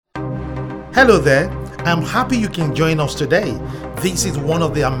Hello there. I'm happy you can join us today. This is one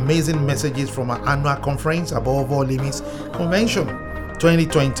of the amazing messages from our annual conference, Above All Limits Convention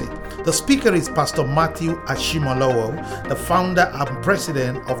 2020. The speaker is Pastor Matthew Ashimolowo, the founder and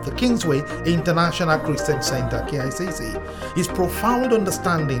president of the Kingsway International Christian Center, KICC. His profound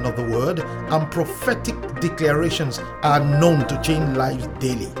understanding of the word and prophetic declarations are known to change lives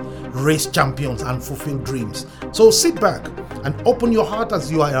daily, raise champions, and fulfill dreams. So sit back and open your heart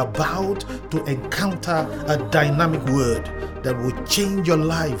as you are about to encounter a dynamic word that will change your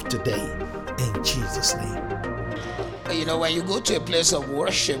life today. In Jesus' name. You know, when you go to a place of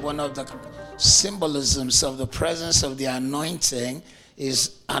worship, one of the symbolisms of the presence of the anointing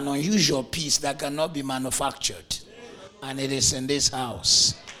is an unusual peace that cannot be manufactured. And it is in this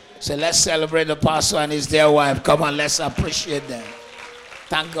house. So let's celebrate the pastor and his dear wife. Come on, let's appreciate them.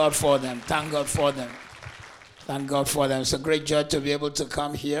 Thank God for them. Thank God for them. Thank God for them. It's a great joy to be able to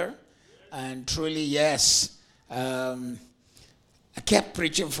come here. And truly, yes, I kept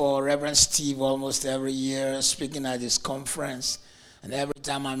preaching for Reverend Steve almost every year, speaking at his conference. And every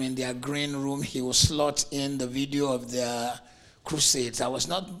time I'm in their green room, he will slot in the video of their crusades. I was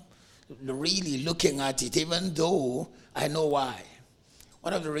not really looking at it, even though I know why.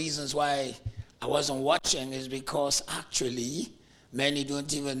 One of the reasons why I wasn't watching is because actually, many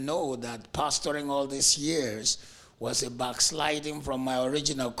don't even know that pastoring all these years was a backsliding from my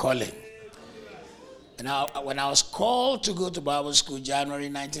original calling. And when I was called to go to Bible school January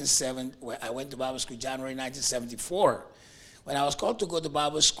 1970, I went to Bible school January 1974. When I was called to go to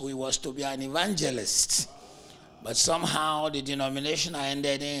Bible school, it was to be an evangelist. But somehow the denomination I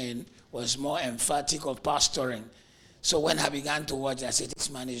ended in was more emphatic of pastoring. So when I began to watch, I said,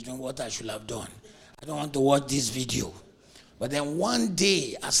 this man is doing what I should have done. I don't want to watch this video. But then one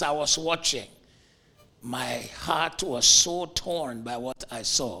day, as I was watching, my heart was so torn by what I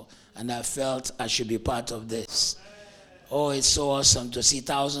saw, and I felt I should be part of this. Oh, it's so awesome to see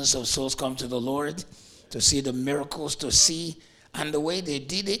thousands of souls come to the Lord, to see the miracles, to see, and the way they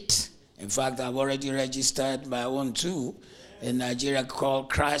did it. In fact, I've already registered my own too in Nigeria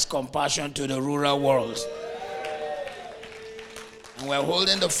called Christ Compassion to the Rural World. And we're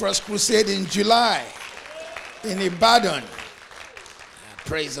holding the first crusade in July in Ibadan.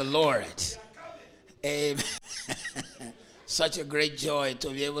 Praise the Lord. Amen. Such a great joy to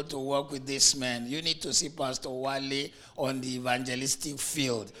be able to work with this man. You need to see Pastor Wale on the evangelistic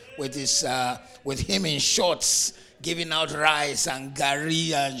field with him in shorts, giving out rice and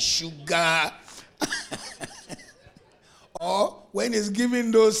gari and sugar. Or when he's giving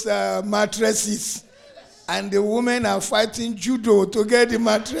those mattresses and the women are fighting judo to get the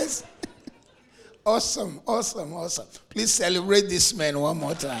mattress. Awesome, awesome, awesome. Please celebrate this man one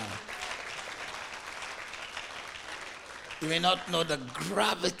more time. You may not know the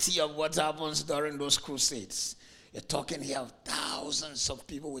gravity of what happens during those crusades. You're talking here of thousands of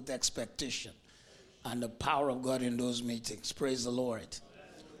people with expectation and the power of God in those meetings. Praise the Lord.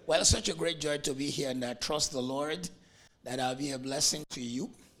 Well, it's such a great joy to be here, and I trust the Lord that I'll be a blessing to you.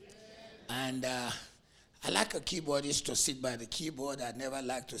 And I like a keyboardist to sit by the keyboard. I never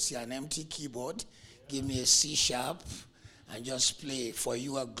like to see an empty keyboard. Give me a C sharp and just play. For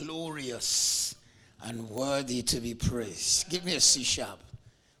you are glorious and worthy to be praised. Give me a C sharp.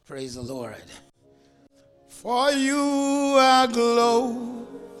 Praise the Lord. For you are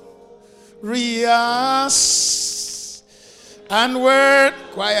glorious and worthy.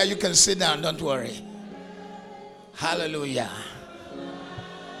 Choir, you can sit down, don't worry. Hallelujah.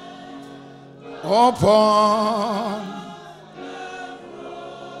 Upon,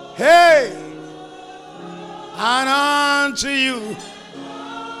 hey, and unto you,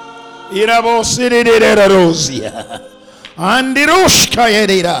 Irabo City de Rosia, and the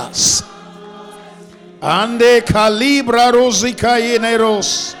Roshkayediras, and the Calibra Rosica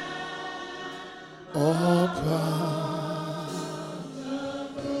Yeneros,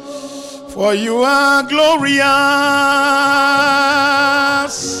 for you are glorious.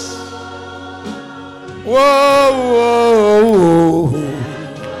 Whoa,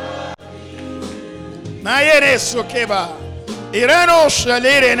 Nayere Sokeba, Ireno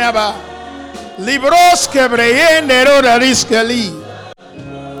Shalere Naba, Libros Kebreyende Roda Riskali,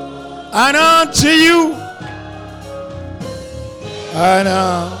 and unto you, and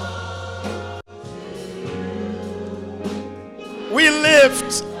we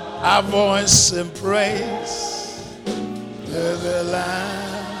lift our voice in praise to the Lamb.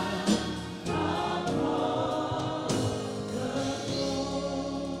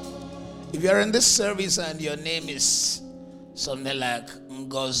 If you're in this service and your name is something like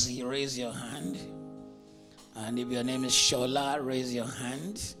Ngozi, raise your hand. And if your name is Shola, raise your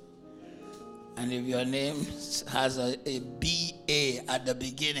hand. And if your name has a BA at the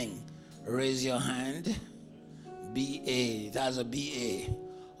beginning, raise your hand. BA, it has a BA.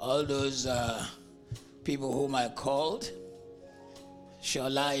 All those people whom I called,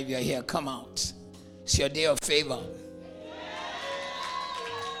 Shola, if you're here, come out. It's your day of favor.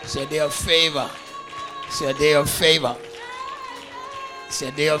 It's your day of favor. It's your day of favor. It's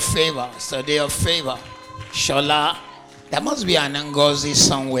your day of favor. It's your day of favor. Shola, there must be an Ngozi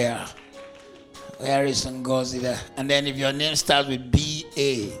somewhere. Where is Ngozi there? And then if your name starts with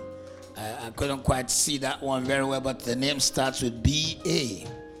BA, I couldn't quite see that one very well, but the name starts with BA.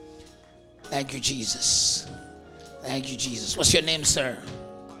 Thank you, Jesus. Thank you, Jesus. What's your name, sir?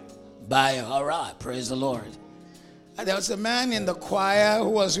 Bayo. All right. Praise the Lord. And there was a man in the choir who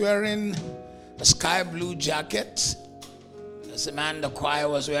was wearing a sky blue jacket. There's a man in the choir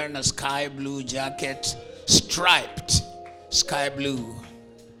was wearing a sky blue jacket, striped sky blue.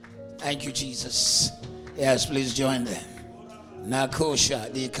 Thank you, Jesus. Yes, please join them.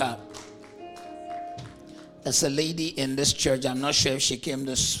 Nakosha Dika. There's a lady in this church. I'm not sure if she came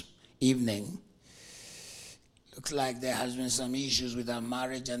this evening. Looks like there has been some issues with her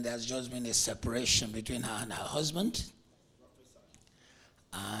marriage, and there's just been a separation between her and her husband.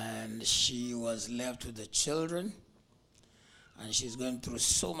 And she was left with the children. And she's going through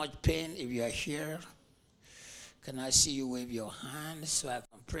so much pain. If you are here, can I see you wave your hand so I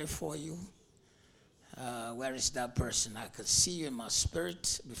can pray for you? Where is that person? I could see you in my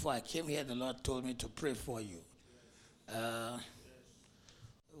spirit. Before I came here, the Lord told me to pray for you. A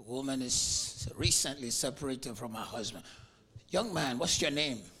woman is recently separated from her husband. Young man, what's your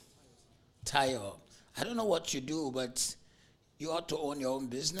name? Tayo. I don't know what you do, but you ought to own your own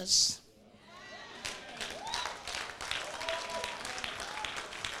business.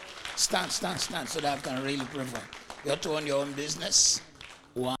 Stand so that I can really pray for you. You ought to own your own business.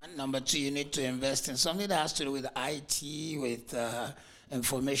 One. Number two, you need to invest in something that has to do with IT, with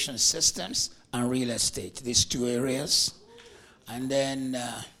information systems, and real estate. These two areas. And then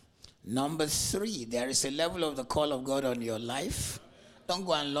number three, there is a level of the call of God on your life. Don't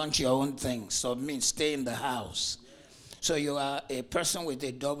go and launch your own thing. Submit, stay in the house. So you are a person with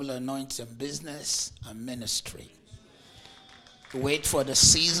a double anointing, business and ministry. Wait for the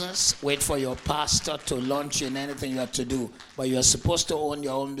seasons. Wait for your pastor to launch you in anything you have to do. But you're supposed to own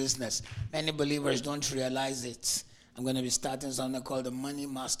your own business. Many believers don't realize it. I'm going to be starting something called the Money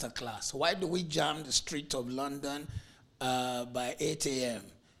Masterclass. Why do we jam the street of London by 8 a.m.?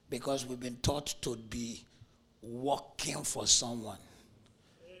 Because we've been taught to be working for someone.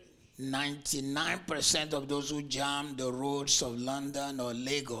 99% of those who jam the roads of London or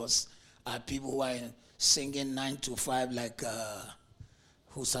Lagos are people who are singing 9 to 5 like,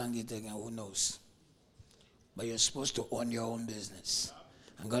 who sang it again? Who knows? But you're supposed to own your own business.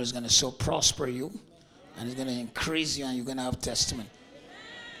 And God is going to so prosper you, and He's going to increase you, and you're going to have testimony.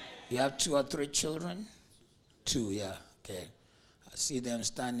 You have 2 or 3 children? 2, yeah. Okay. I see them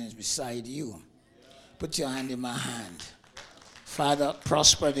standing beside you. Put your hand in my hand. Father,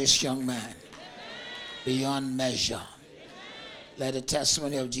 prosper this young man beyond measure. Let the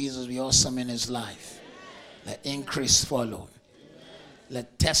testimony of Jesus be awesome in his life. Let increase follow.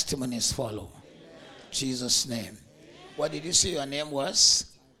 Let testimonies follow. In Jesus' name. What did you say your name was?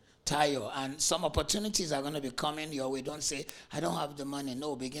 Tayo. And some opportunities are going to be coming your way. Don't say, I don't have the money.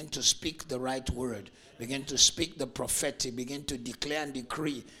 No, begin to speak the right word. Begin to speak the prophetic. Begin to declare and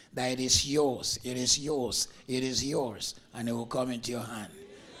decree that it is yours. It is yours. It is yours. And it will come into your hand.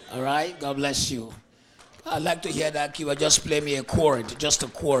 All right? God bless you. I'd like to hear that keyboard. Just play me a chord. Just a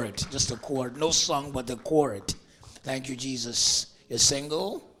chord. Just a chord. No song, but a chord. Thank you, Jesus. You're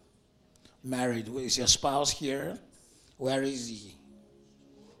single? Married? Is your spouse here? Where is he?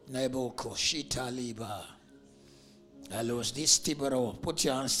 Neboko Shita Liba. Alos this Tibero. Put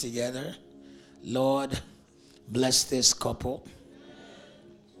your hands together. Lord, bless this couple.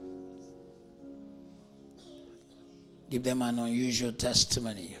 Give them an unusual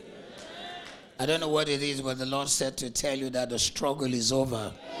testimony. I don't know what it is, but the Lord said to tell you that the struggle is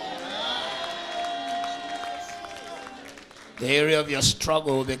over. The area of your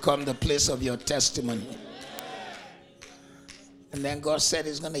struggle will become the place of your testimony. And then God said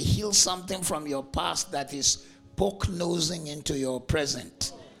He's going to heal something from your past that is poke-nosing into your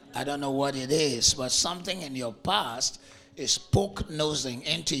present. I don't know what it is, but something in your past is poke-nosing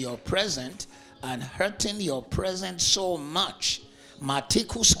into your present and hurting your present so much.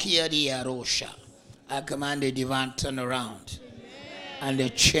 Matikus Kiadi Arosha. I command a divine turnaround and a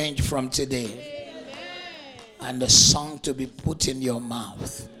change from today. And a song to be put in your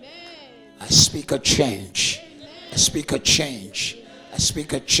mouth. I speak a change. I speak a change. I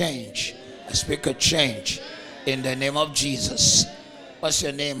speak a change. I speak a change in the name of Jesus. What's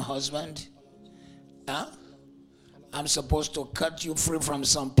your name, husband? Huh? I'm supposed to cut you free from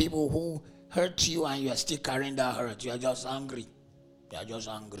some people who hurt you and you are still carrying that hurt. You are just angry. You are just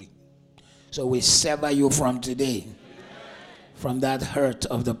angry. So we sever you from today, from that hurt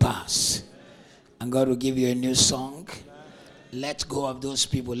of the past. And God will give you a new song. Let go of those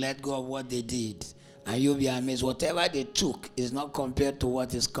people. Let go of what they did. And you'll be amazed. Whatever they took is not compared to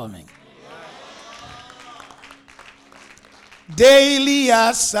what is coming. Daily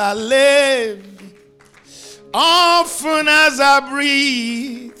as I live, often as I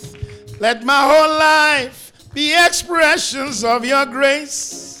breathe, let my whole life be expressions of your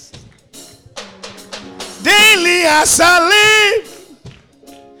grace. Daily as I live,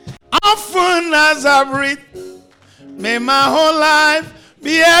 often as I breathe, may my whole life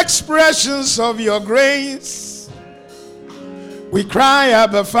be expressions of your grace. We cry,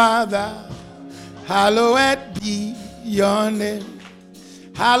 Abba Father, hallowed be your name.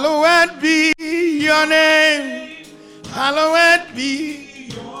 Hallowed be your name. Hallowed be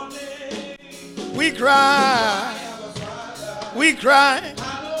your name. We cry. We cry.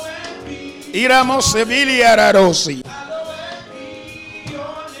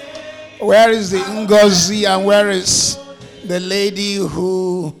 Where is the Ngozi and where is the lady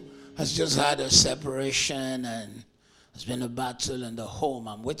who Has just had a separation and has been a battle in the home?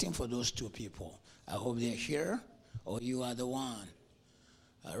 I'm waiting for those two people. I hope they're here, or you are the one.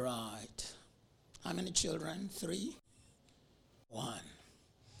 All right. How many children? 3? 1.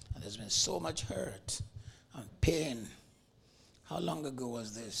 And there's been so much hurt and pain. How long ago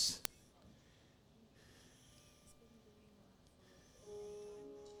was this?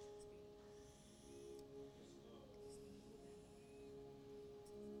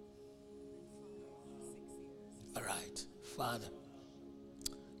 All right, Father.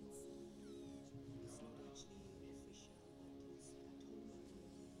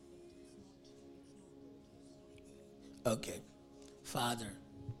 Okay. Father,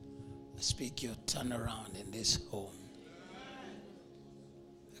 I speak your turnaround in this home.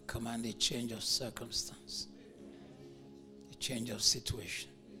 I command a change of circumstance, a change of situation.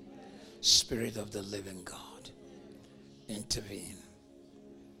 Spirit of the living God, intervene.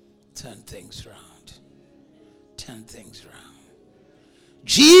 Turn things around. Turn things around.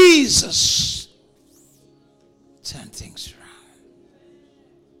 Jesus, turn things around.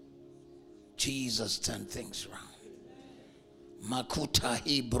 Jesus, turn things around. Makuta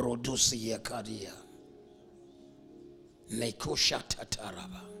hibrodusi yakadia. Nekosha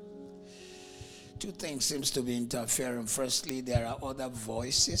tataraba. Two things seems to be interfering. Firstly, there are other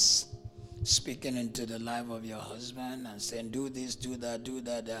voices speaking into the life of your husband and saying, do this, do that, do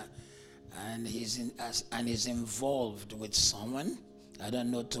that. And he's involved with someone. I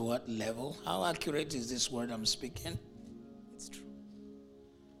don't know to what level. How accurate is this word I'm speaking? It's true.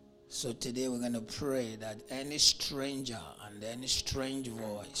 So today we're going to pray that any stranger and any strange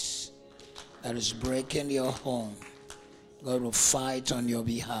voice that is breaking your home, God will fight on your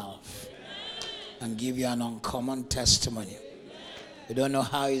behalf and give you an uncommon testimony. You don't know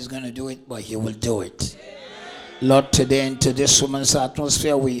how he's going to do it, but he will do it. Lord, today into this woman's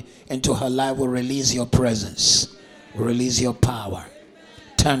atmosphere, into her life, we release your presence. We release your power.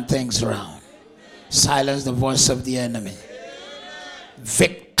 Turn things around. Silence the voice of the enemy.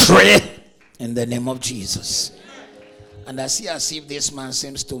 Victory in the name of Jesus. And I see as if this man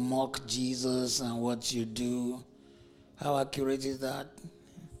seems to mock Jesus and what you do. How accurate is that?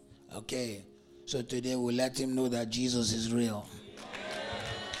 Okay. So today we'll let him know that Jesus is real.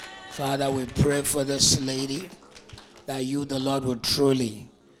 Father, we pray for this lady, that you, the Lord, will truly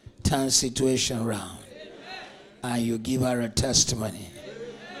turn situation around. And you give her a testimony.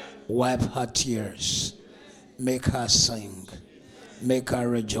 Wipe her tears. Make her sing. Make her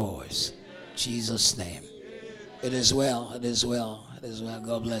rejoice. In Jesus' name. It is well. It is well. It is well.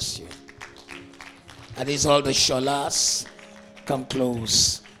 God bless you. Are these all the sholas? Come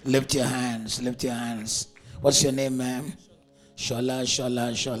close. Lift your hands. Lift your hands. What's your name, ma'am? Shola,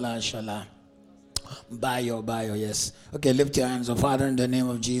 Shola, Shola, Shola. Bayo, yes. Okay, lift your hands. Oh, Father, in the name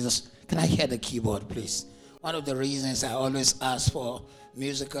of Jesus. Can I hear the keyboard, please? One of the reasons I always ask for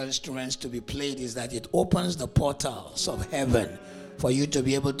musical instruments to be played is that it opens the portals of heaven for you to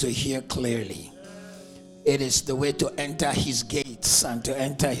be able to hear clearly. It is the way to enter his gates and to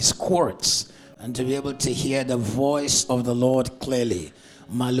enter his courts and to be able to hear the voice of the Lord clearly.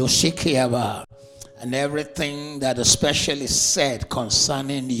 Maloshikiaba. And everything that the specialist said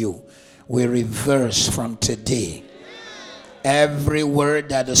concerning you, we reverse from today. Every word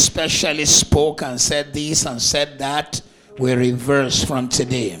that the specialist spoke and said this and said that, we reverse from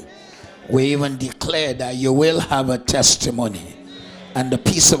today. We even declare that you will have a testimony, and the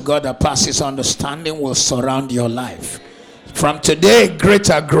peace of God that passes understanding will surround your life. From today,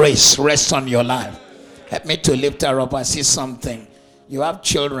 greater grace rests on your life. Help me to lift her up. I see something. You have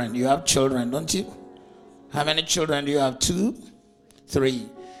children, don't you? How many children do you have? 2? 3?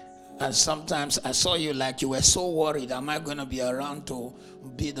 And sometimes I saw you like you were so worried. Am I going to be around to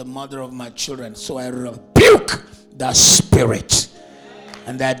be the mother of my children? So I rebuke that spirit.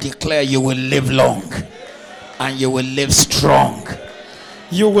 And I declare you will live long. And you will live strong.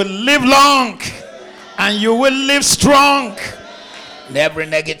 You will live long. And you will live strong. And every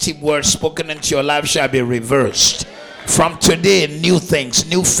negative word spoken into your life shall be reversed. From today, new things,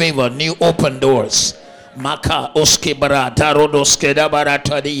 new favor, new open doors. Maka oskebara tarodoskedabara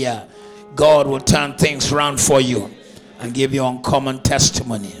tadia. God will turn things around for you and give you uncommon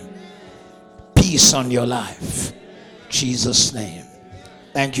testimony. Peace on your life. Jesus' name.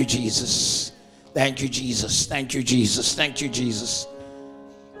 Thank you, Jesus. Thank you, Jesus. Thank you, Jesus. Thank you, Jesus.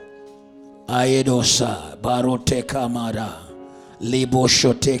 Ayedosa baroteka mara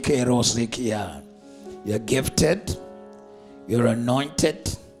liboshoteke rosikia. You're gifted. You're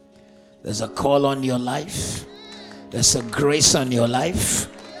anointed. There's a call on your life. There's a grace on your life.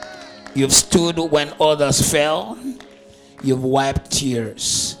 You've stood when others fell. You've wiped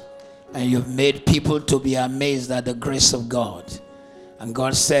tears. And you've made people to be amazed at the grace of God. And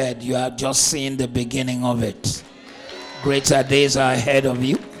God said, you have just seen the beginning of it. Greater days are ahead of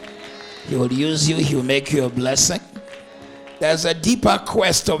you. He will use you. He will make you a blessing. There's a deeper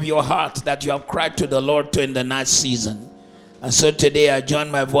quest of your heart that you have cried to the Lord to in the night season. And so today I join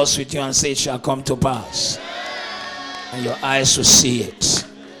my voice with you and say it shall come to pass. And your eyes will see it.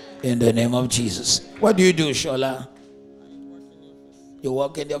 In the name of Jesus. What do you do, Shola? You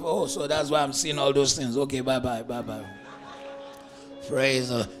walk in there. Oh, so that's why I'm seeing all those things. Okay, bye-bye, bye-bye. Praise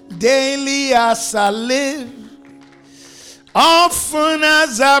the Lord. Daily as I live, often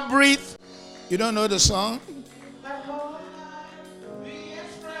as I breathe. You don't know the song?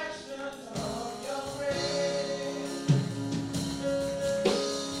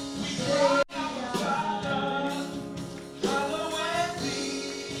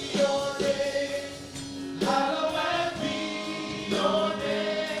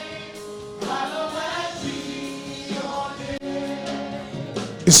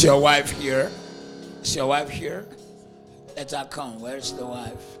 Is your wife here? Is your wife here? Let her come. Where's the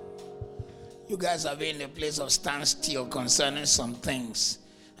wife? You guys have been in a place of standstill concerning some things.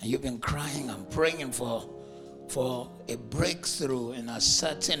 And you've been crying and praying for a breakthrough in a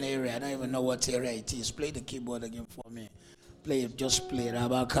certain area. I don't even know what area it is. Play the keyboard again for me. Play it. Just play it.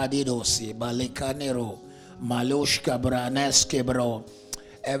 Abakadidosi, Balekanero, Malushka, Braneske, bro.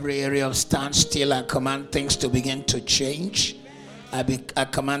 Every area of standstill, I command things to begin to change. I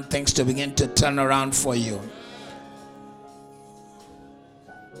command things to begin to turn around for you.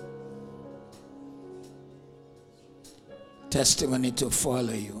 Testimony to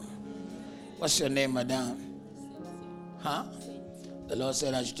follow you. What's your name, madam? Huh? The Lord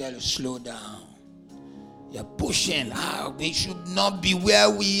said I should tell you, slow down. You're pushing. We should not be where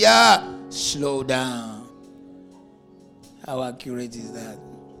we are. Slow down. How accurate is that?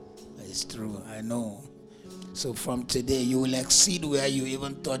 It's true, I know. So from today, you will exceed where you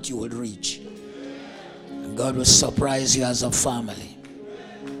even thought you would reach. And God will surprise you as a family.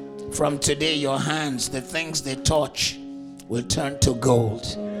 From today, your hands, the things they touch, will turn to gold.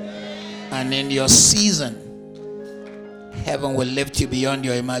 And in your season, heaven will lift you beyond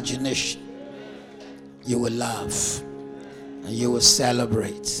your imagination. You will laugh. And you will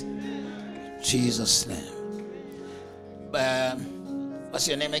celebrate. In Jesus' name. What's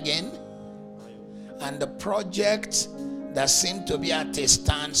your name again? And the project that seemed to be at a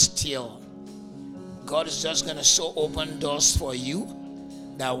standstill, God is just going to so open doors for you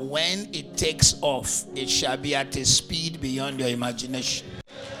that when it takes off, it shall be at a speed beyond your imagination.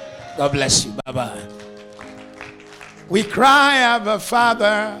 God bless you. Bye-bye. We cry, Abba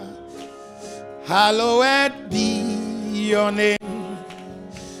Father, hallowed be your name.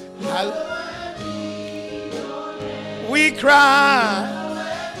 Hallowed be your name. We cry.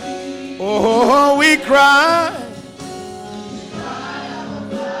 Oh, we cry.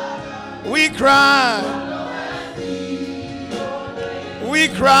 We cry. We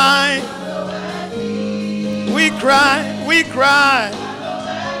cry. We cry. We cry.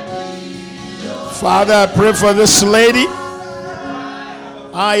 Father, I pray for this lady.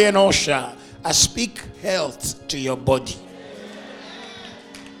 Osha. I speak health to your body.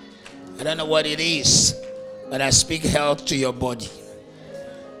 I don't know what it is, but I speak health to your body.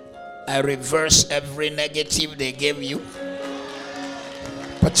 I reverse every negative they gave you.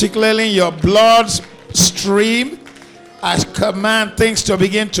 particularly in your blood stream. I command things to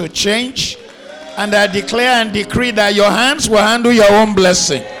begin to change. And I declare and decree that your hands will handle your own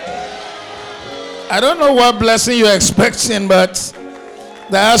blessing. I don't know what blessing you're expecting, but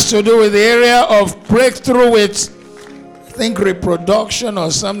that has to do with the area of breakthrough with, I think, reproduction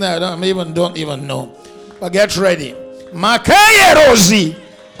or something. I don't even know. But get ready. Makaya Rosi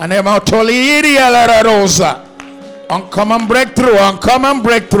and Ematoliria La Rosa. Uncommon breakthrough, uncommon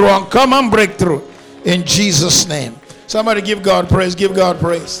breakthrough, uncommon breakthrough. In Jesus' name. Somebody give God praise, give God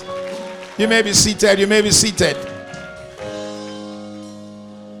praise. You may be seated, you may be seated.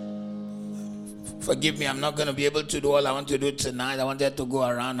 Forgive me, I'm not going to be able to do all I want to do tonight. I wanted to go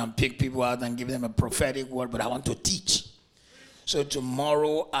around and pick people out and give them a prophetic word, but I want to teach. So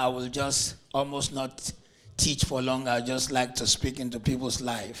tomorrow I will just almost not teach for long. I just like to speak into people's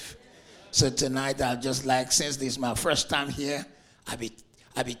life. So tonight I'll just like, since this is my first time here, I'll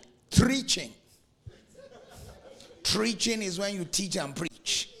be preaching. Preaching is when you teach and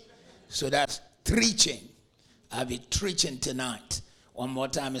preach. So that's preaching. I'll be preaching tonight. One more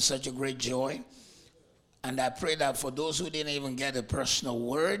time, it's such a great joy. And I pray that for those who didn't even get a personal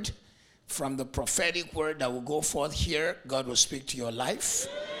word, from the prophetic word that will go forth here, God will speak to your life.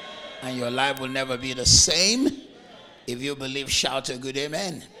 And your life will never be the same. If you believe, shout a good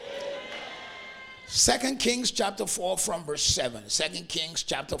amen. 2 Kings chapter 4 from verse 7. 2 Kings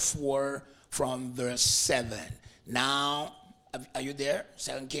chapter 4 from verse 7. Now, are you there?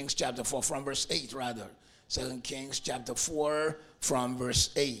 2 Kings chapter 4 from verse 8 rather. 2 Kings chapter 4 from verse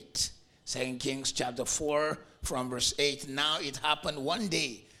 8. 2 Kings chapter 4 from verse 8. Now it happened one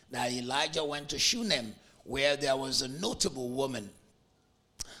day that Elijah went to Shunem, where there was a notable woman.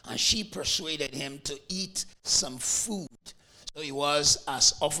 And she persuaded him to eat some food. So he was,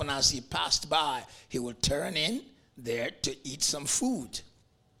 as often as he passed by, he would turn in there to eat some food.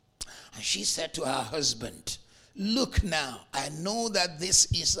 And she said to her husband, "Look now, I know that this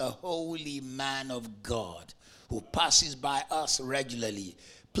is a holy man of God who passes by us regularly.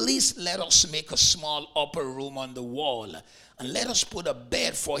 Please let us make a small upper room on the wall, and let us put a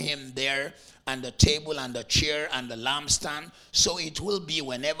bed for him there, and the table and the chair and the lampstand. So it will be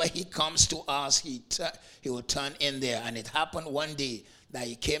whenever he comes to us, he will turn in there." And it happened one day that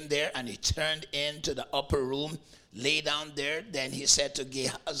he came there and he turned into the upper room, lay down there. Then he said to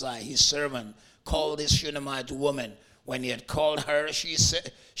Gehazi, his servant, "Call this Shunammite woman." When he had called her, she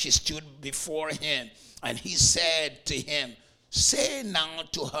stood before him, and he said to him, "Say now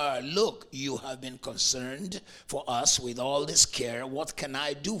to her, look, you have been concerned for us with all this care. What can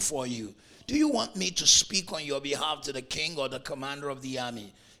I do for you? Do you want me to speak on your behalf to the king or the commander of the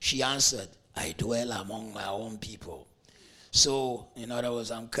army?" She answered, "I dwell among my own people." So, in other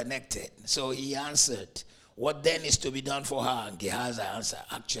words, I'm connected. So he answered, "What then is to be done for her?" And Gehazi answered,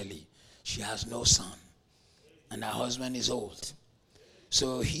 "Actually, she has no son, and her husband is old."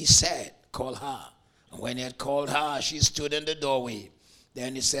 So he said, "Call her." And when he had called her, she stood in the doorway.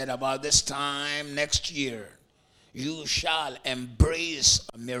 Then he said, "About this time next year, you shall embrace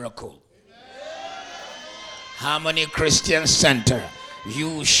a miracle." Harmony Christian Center,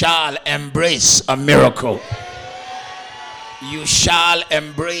 you shall embrace a miracle. You shall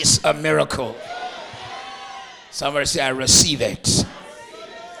embrace a miracle. Somebody say, "I receive it."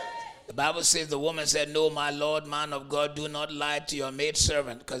 The Bible says the woman said, "No, my Lord, man of God, do not lie to your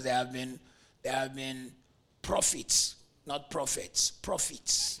maidservant," because there have been prophets, not prophets,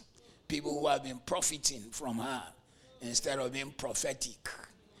 prophets. People who have been profiting from her instead of being prophetic.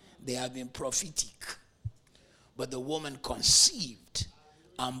 They have been prophetic. But the woman conceived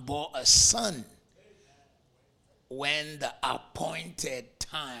and bore a son when the appointed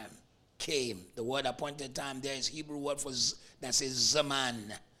time came. The word appointed time, there is Hebrew word for that says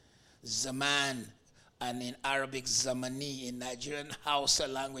zaman. Zaman, and in Arabic zamani, in Nigerian Hausa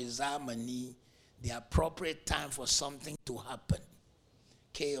language zamani, the appropriate time for something to happen.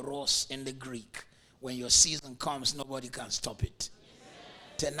 Kairos in the Greek. When your season comes, nobody can stop it.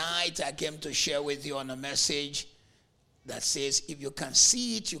 Tonight I came to share with you on a message that says, if you can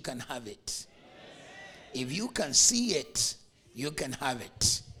see it, you can have it. If you can see it, you can have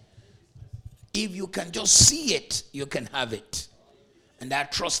it. If you can just see it, you can have it. And I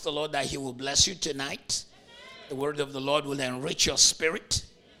trust the Lord that he will bless you tonight. The word of the Lord will enrich your spirit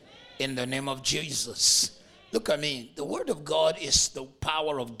in the name of Jesus. Look at me. The word of God is the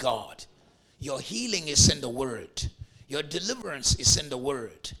power of God. Your healing is in the word. Your deliverance is in the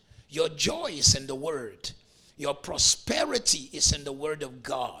word. Your joy is in the word. Your prosperity is in the word of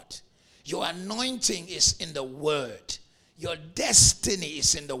God. Your anointing is in the word. Your destiny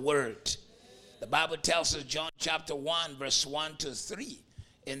is in the word. The Bible tells us, John chapter 1, verse 1 to 3.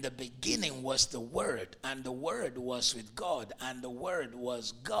 In the beginning was the Word, and the Word was with God, and the Word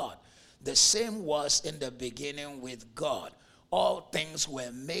was God. The same was in the beginning with God. All things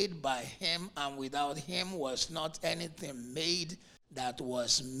were made by him, and without him was not anything made that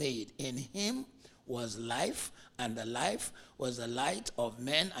was made. In him was life, and the life was the light of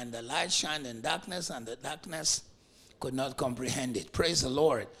men, and the light shined in darkness, and the darkness could not comprehend it. Praise the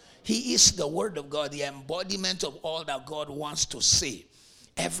Lord. He is the Word of God, the embodiment of all that God wants to say.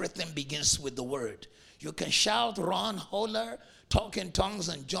 Everything begins with the Word. You can shout, run, holler, talk in tongues,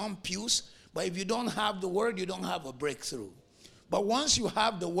 and jump pews, but if you don't have the Word, you don't have a breakthrough. But once you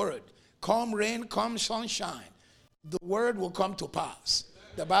have the Word, come rain, come sunshine, the Word will come to pass.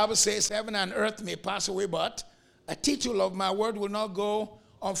 The Bible says heaven and earth may pass away, but a tittle of my word will not go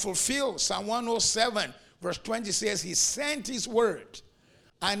unfulfilled. Psalm 107 verse 20 says he sent his word,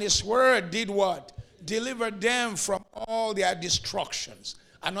 and his word did what? Delivered them from all their destructions.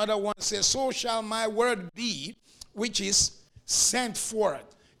 Another one says, so shall my word be, which is sent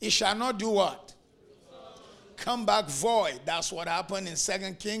forth. It shall not do what? Come back void. That's what happened in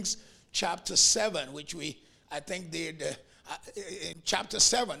 2 Kings chapter 7, which I think did in chapter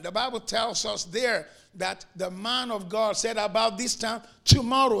 7. The Bible tells us there that the man of God said about this time,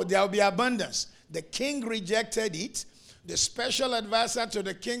 tomorrow there will be abundance. The king rejected it. The special advisor to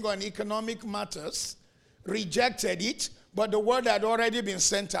the king on economic matters rejected it, but the word had already been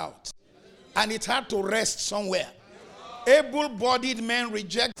sent out, and it had to rest somewhere. Able-bodied men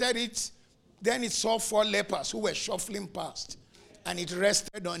rejected it. Then it saw 4 lepers who were shuffling past, and it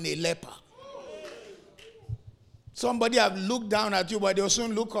rested on a leper. Somebody have looked down at you, but they'll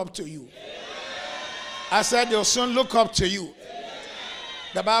soon look up to you. I said they'll soon look up to you.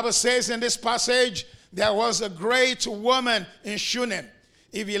 The Bible says in this passage, there was a great woman in Shunem.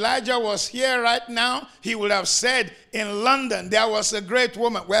 If Elijah was here right now, he would have said, in London, there was a great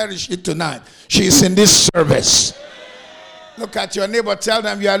woman. Where is she tonight? She's in this service. Look at your neighbor. Tell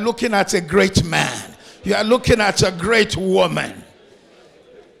them you are looking at a great man. You are looking at a great woman.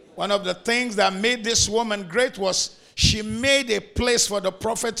 One of the things that made this woman great was she made a place for the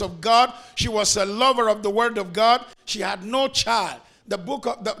prophets of God. She was a lover of the word of God. She had no child. The book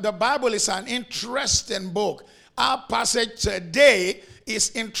of the Bible is an interesting book. Our passage today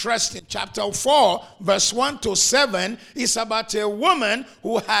is interesting. Chapter 4, verse 1 to 7 is about a woman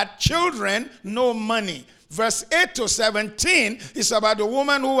who had children, no money. Verse 8 to 17 is about a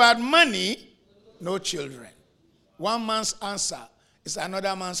woman who had money, no children. One man's answer is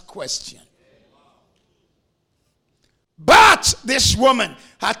another man's question. But this woman,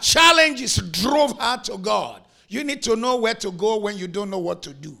 her challenges drove her to God. You need to know where to go when you don't know what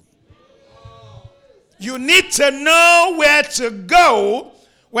to do. You need to know where to go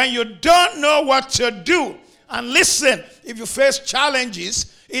when you don't know what to do. And listen, if you face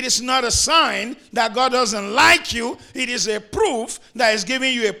challenges, it is not a sign that God doesn't like you. It is a proof that He's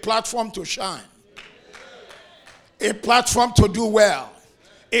giving you a platform to shine. A platform to do well.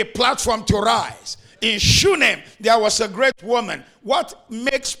 A platform to rise. In Shunem, there was a great woman. What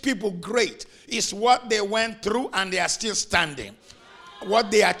makes people great is what they went through and they are still standing.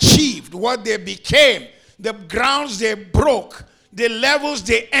 What they achieved, what they became, the grounds they broke, the levels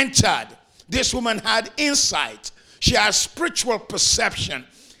they entered. This woman had insight. She had spiritual perception.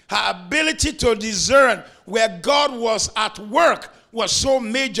 Her ability to discern where God was at work was so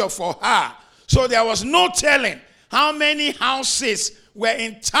major for her. So there was no telling how many houses were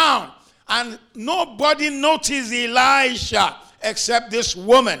in town, and nobody noticed Elisha except this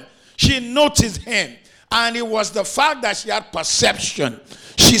woman. She noticed him, and it was the fact that she had perception.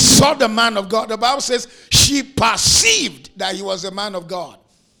 She saw the man of God. The Bible says she perceived that he was a man of God.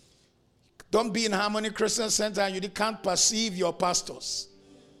 Don't be in Harmony Christian Center and you can't perceive your pastors.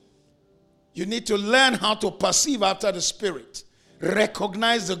 You need to learn how to perceive after the Spirit.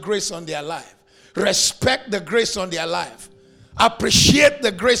 Recognize the grace on their life. Respect the grace on their life. Appreciate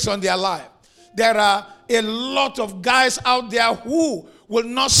the grace on their life. There are a lot of guys out there who will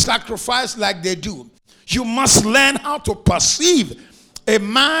not sacrifice like they do. You must learn how to perceive a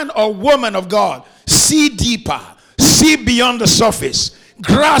man or woman of God. See deeper. See beyond the surface.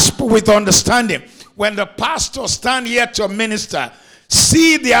 Grasp with understanding. When the pastors stand here to minister,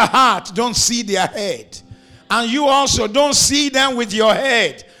 see their heart, don't see their head. And you also don't see them with your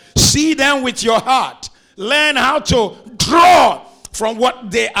head. See them with your heart. Learn how to draw from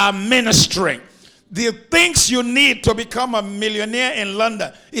what they are ministering. The things you need to become a millionaire in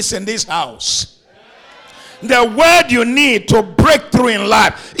London is in this house. The word you need to break through in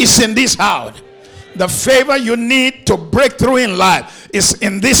life is in this house. The favor you need to break through in life is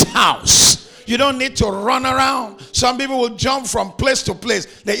in this house. You don't need to run around. Some people will jump from place to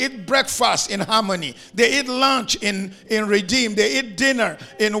place. They eat breakfast in Harmony. They eat lunch in Redeem. They eat dinner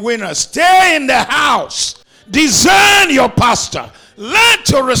in Winner. Stay in the house. Discern your pastor. Learn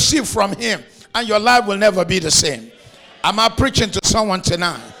to receive from him, and your life will never be the same. Am I preaching to someone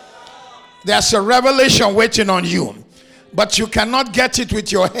tonight? There's a revelation waiting on you, but you cannot get it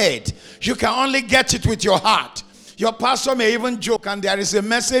with your head. You can only get it with your heart. Your pastor may even joke, and there is a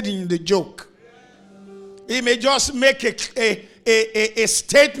message in the joke. He may just make a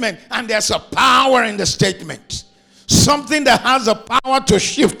statement, and there's a power in the statement. Something that has the power to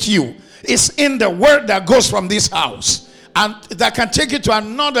shift you is in the word that goes from this house, and that can take you to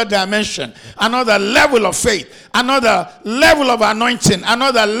another dimension, another level of faith, another level of anointing,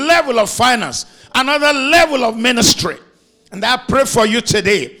 another level of finance, another level of ministry. And I pray for you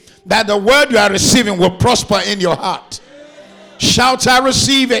today that the word you are receiving will prosper in your heart. Shout, I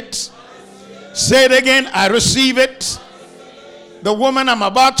receive it. Say it again, I receive it. The woman I'm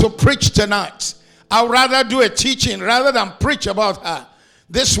about to preach tonight, I'd rather do a teaching rather than preach about her.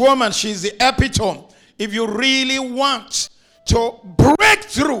 This woman, she's the epitome. If you really want to break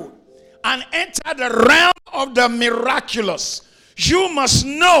through and enter the realm of the miraculous, you must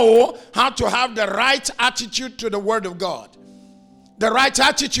know how to have the right attitude to the word of God. The right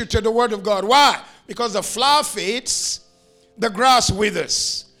attitude to the word of God. Why? Because the flower fades, the grass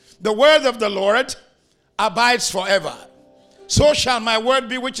withers. The word of the Lord abides forever. So shall my word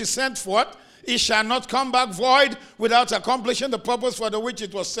be which is sent forth. It shall not come back void without accomplishing the purpose for the which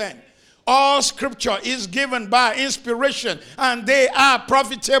it was sent. All scripture is given by inspiration, and they are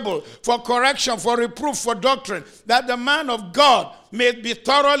profitable for correction, for reproof, for doctrine, that the man of God may be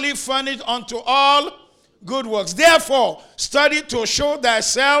thoroughly furnished unto all good works. Therefore, study to show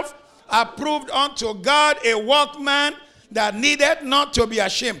thyself approved unto God, a workman that needeth not to be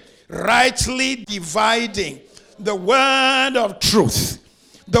ashamed, rightly dividing the word of truth.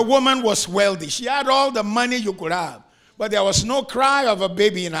 The woman was wealthy. She had all the money you could have, but there was no cry of a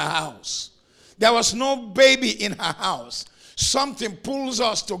baby in her house. There was no baby in her house. Something pulls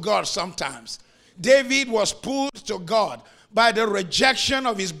us to God sometimes. David was pulled to God by the rejection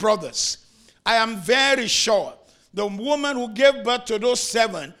of his brothers. I am very sure the woman who gave birth to those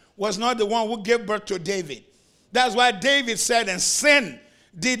 7 was not the one who gave birth to David. That's why David said, "In sin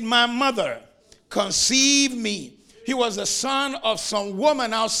did my mother conceive me." He was the son of some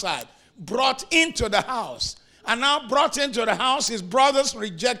woman outside, brought into the house. And now brought into the house, his brothers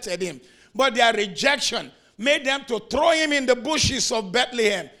rejected him. But their rejection made them to throw him in the bushes of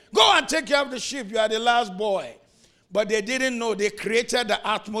Bethlehem. Go and take care of the sheep. You are the last boy. But they didn't know they created the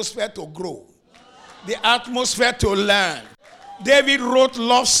atmosphere to grow, the atmosphere to learn. David wrote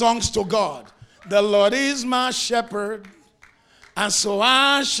love songs to God. The Lord is my shepherd, and so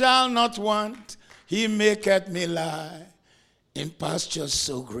I shall not want. He maketh me lie in pastures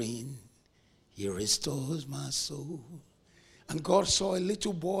so green. He restores my soul. And God saw a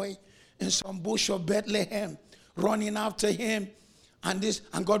little boy in some bush of Bethlehem running after him. And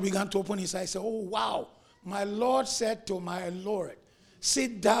God began to open his eyes and say, "Oh, wow. My Lord said to my Lord,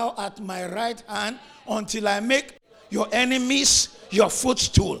 sit thou at my right hand until I make your enemies your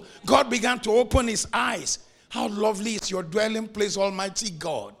footstool." God began to open his eyes. How lovely is your dwelling place, Almighty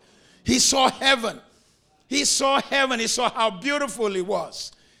God. He saw heaven. He saw heaven. He saw how beautiful it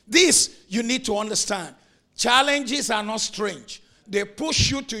was. This you need to understand. Challenges are not strange. They push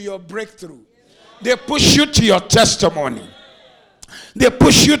you to your breakthrough. They push you to your testimony. They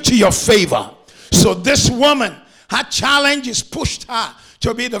push you to your favor. So this woman, her challenges pushed her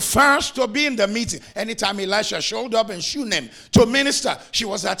to be the first to be in the meeting. Anytime Elisha showed up in Shunem to minister, she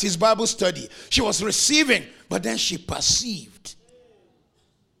was at his Bible study. She was receiving, but then she perceived.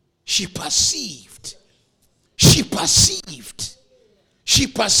 She perceived. She perceived. She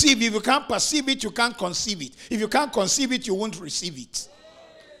perceived. If you can't perceive it, you can't conceive it. If you can't conceive it, you won't receive it.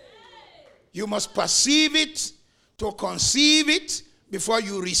 You must perceive it to conceive it before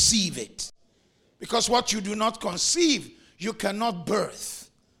you receive it. Because what you do not conceive, you cannot birth.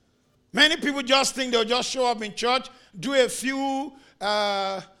 Many people just think they'll just show up in church, do a few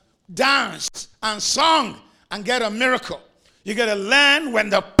dance and song, and get a miracle. You got to learn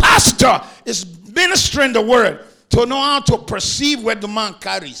when the pastor is ministering the word to know how to perceive what the man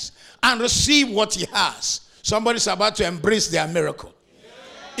carries and receive what he has. Somebody's about to embrace their miracle.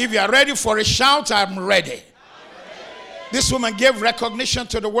 If you are ready for a shout, I'm ready. This woman gave recognition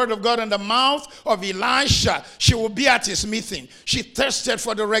to the word of God in the mouth of Elisha. She will be at his meeting. She thirsted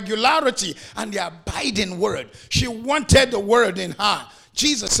for the regularity and the abiding word. She wanted the word in her.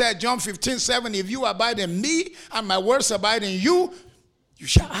 Jesus said, John 15:7, if you abide in me and my words abide in you, you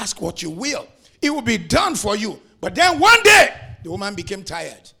shall ask what you will. it will be done for you. But then one day, the woman became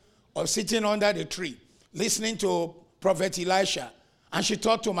tired of sitting under the tree, listening to Prophet Elisha. And she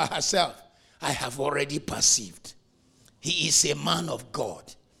thought to herself, I have already perceived. He is a man of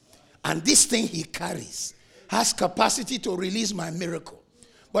God. And this thing he carries has capacity to release my miracle.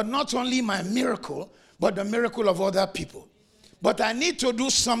 But not only my miracle, but the miracle of other people. But I need to do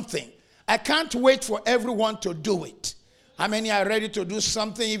something. I can't wait for everyone to do it. How many are ready to do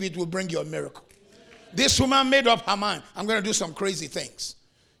something if it will bring you a miracle? This woman made up her mind. I'm going to do some crazy things.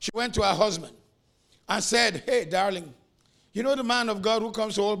 She went to her husband and said, hey, darling, you know the man of God who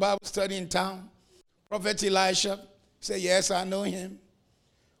comes to old Bible study in town? Prophet Elisha. He said, yes, I know him.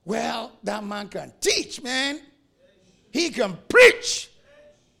 Well, that man can teach, man. He can preach.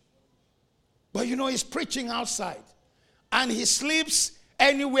 But you know, he's preaching outside. And he sleeps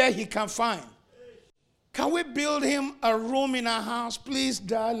anywhere he can find. Can we build him a room in our house, please,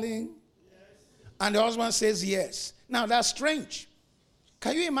 darling? And the husband says yes. Now, that's strange.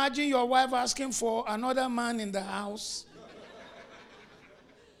 Can you imagine your wife asking for another man in the house?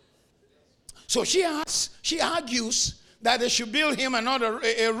 So she argues that they should build him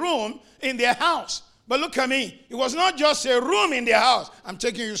a room in their house. But look at me. It was not just a room in their house. I'm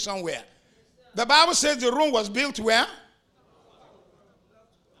taking you somewhere. The Bible says the room was built where?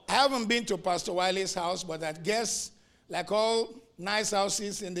 I haven't been to Pastor Wiley's house, but I guess like all nice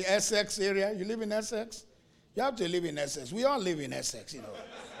houses in the Essex area. You live in Essex? You have to live in Essex. We all live in Essex, you know.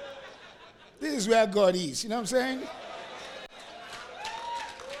 This is where God is. You know what I'm saying?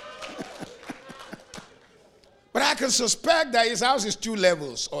 But I can suspect that his house is 2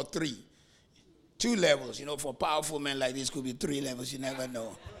 levels or 3. 2 levels. You know, for powerful men like this, could be 3 levels. You never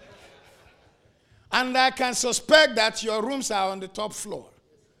know. And I can suspect that your rooms are on the top floor.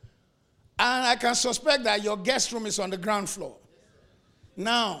 And I can suspect that your guest room is on the ground floor.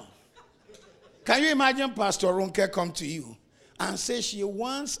 Now, can you imagine Pastor Runke come to you and say she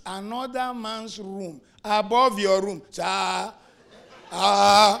wants another man's room above your room?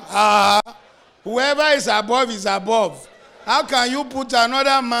 Whoever is above is above. How can you put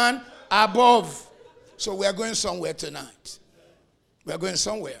another man above? So we are going somewhere tonight. We are going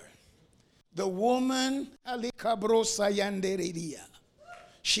somewhere. The woman,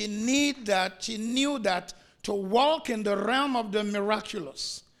 she knew that to walk in the realm of the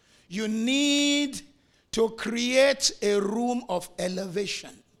miraculous, you need to create a room of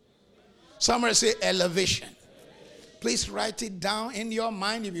elevation. Somebody say elevation. Please write it down in your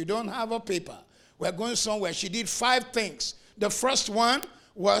mind if you don't have a paper. We're going somewhere. She did 5 things. The first one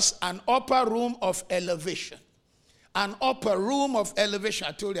was an upper room of elevation. An upper room of elevation.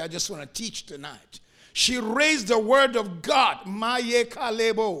 I told you I just want to teach tonight. She raised the word of God, Maye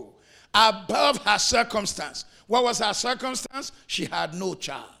Kalebo, above her circumstance. What was her circumstance? She had no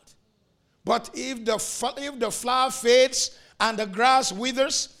child. But if the flower fades and the grass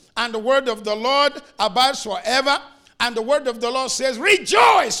withers and the word of the Lord abides forever, and the word of the Lord says,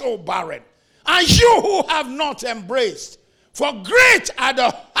 rejoice, O barren, and you who have not embraced, for great are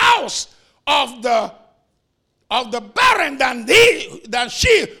the house of the barren than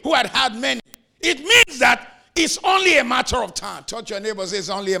she who had many. It means that it's only a matter of time. Touch your neighbor, say it's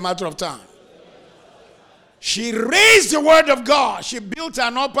only a matter of time. She raised the word of God. She built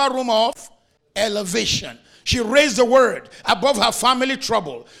an upper room of elevation. She raised the word above her family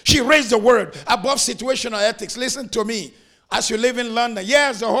trouble. She raised the word above situational ethics. Listen to me. As you live in London,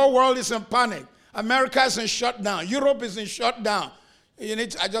 yes, the whole world is in panic. America is in shutdown. Europe is in shutdown.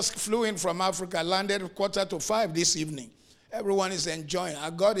 I just flew in from Africa, landed 4:45 this evening. Everyone is enjoying.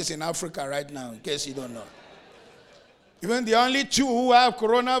 Our God is in Africa right now, in case you don't know. Even the only 2 who have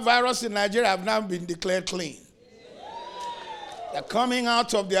coronavirus in Nigeria have now been declared clean. They're coming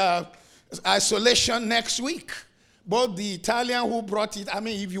out of their isolation next week. Both the Italian who brought it,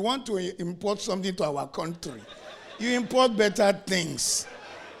 if you want to import something to our country, you import better things,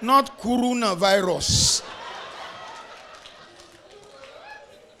 not coronavirus.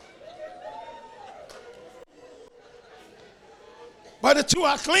 But the 2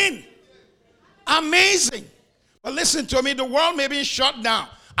 are clean. Amazing. But listen to me, the world may be shut down.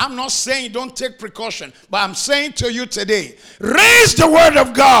 I'm not saying don't take precaution, but I'm saying to you today, raise the word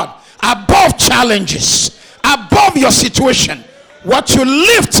of God above challenges, above your situation. What you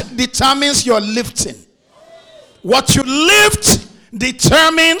lift determines your lifting. What you lift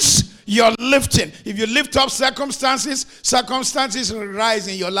determines your lifting. If you lift up circumstances, circumstances rise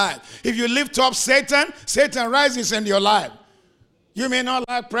in your life. If you lift up Satan, Satan rises in your life. You may not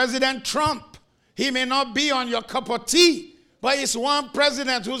like President Trump. He may not be on your cup of tea, but he's one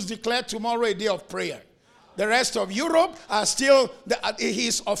president who's declared tomorrow a day of prayer. The rest of Europe are still,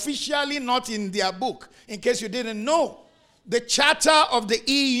 he's officially not in their book, in case you didn't know. The Charter of the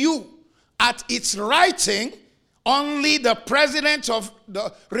EU, at its writing, only the President of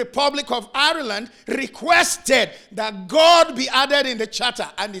the Republic of Ireland requested that God be added in the Charter,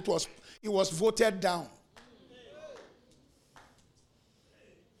 and it was voted down.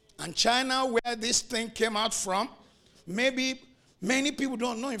 And China, where this thing came out from, maybe many people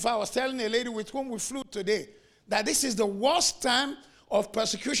don't know. In fact, I was telling a lady with whom we flew today that this is the worst time of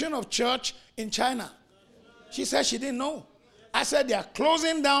persecution of church in China. She said she didn't know. I said they are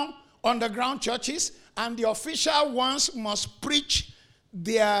closing down underground churches, and the official ones must preach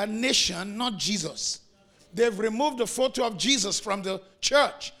their nation, not Jesus. They've removed the photo of Jesus from the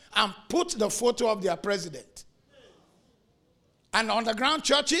church and put the photo of their president. And underground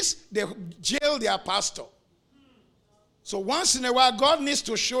churches, they jail their pastor. So once in a while, God needs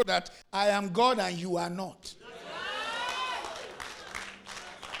to show that I am God and you are not.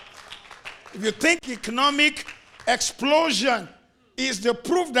 If you think economic explosion is the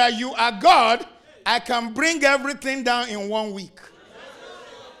proof that you are God, I can bring everything down in 1 week.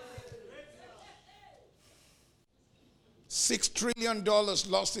 $6 trillion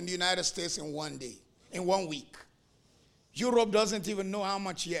lost in the United States in 1 day, in 1 week. Europe doesn't even know how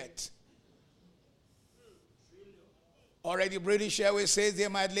much yet. Already British Airways says they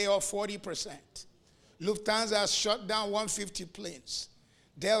might lay off 40%. Lufthansa has shut down 150 planes.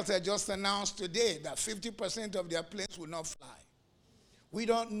 Delta just announced today that 50% of their planes will not fly. We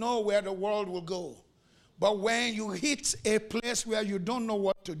don't know where the world will go. But when you hit a place where you don't know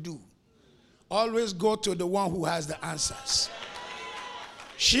what to do, always go to the one who has the answers.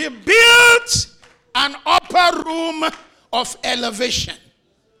 She built an upper room of elevation.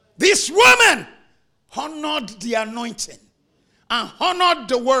 This woman honored the anointing and honored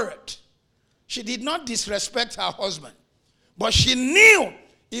the word. She did not disrespect her husband, but she knew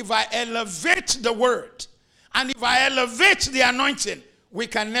if I elevate the word and if I elevate the anointing, we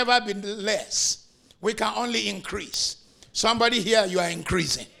can never be less. We can only increase. Somebody here, you are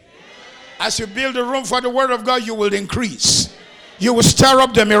increasing. As you build a room for the word of God, you will increase. You will stir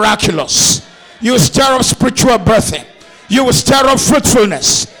up the miraculous. You will stir up spiritual birthing. You will stir up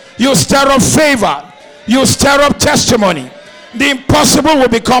fruitfulness. You will stir up favor. You will stir up testimony. The impossible will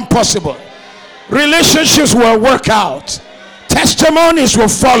become possible. Relationships will work out. Testimonies will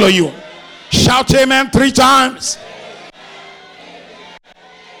follow you. Shout amen 3 times.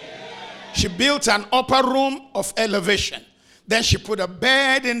 She built an upper room of elevation. Then she put a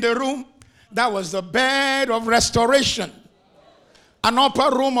bed in the room. That was the bed of restoration. An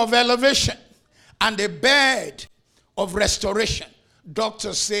upper room of elevation and a bed of restoration.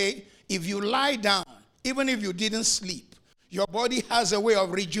 Doctors say if you lie down, even if you didn't sleep, your body has a way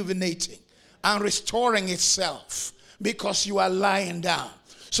of rejuvenating and restoring itself because you are lying down.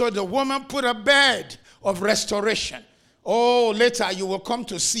 So the woman put a bed of restoration. Oh, later you will come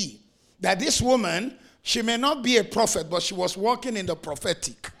to see that this woman, she may not be a prophet, but she was walking in the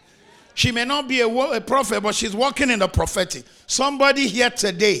prophetic. She may not be a prophet, but she's walking in the prophetic. Somebody here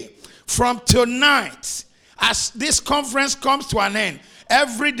today, from tonight, as this conference comes to an end,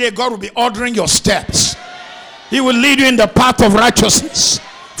 every day God will be ordering your steps. He will lead you in the path of righteousness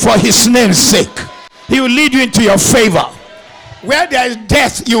for his name's sake. He will lead you into your favor. Where there is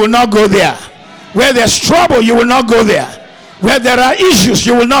death, you will not go there. Where there's trouble, you will not go there. Where there are issues,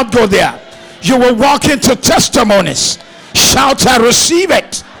 you will not go there. You will walk into testimonies. Shout, I receive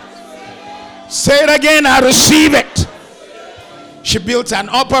it. Say it again, I receive it. She built an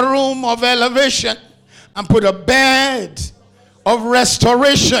upper room of elevation and put a bed of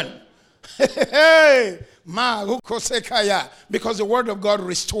restoration. Because the word of God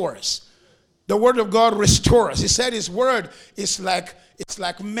restores. The word of God restores. He said his word is like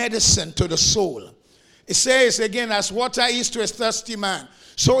medicine to the soul. It says again, as water is to a thirsty man,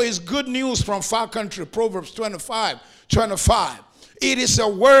 so is good news from far country. Proverbs 25:25. It is a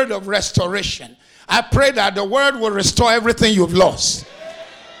word of restoration. I pray that the word will restore everything you've lost.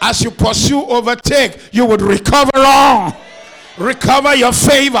 As you pursue, overtake, you would recover all. Recover your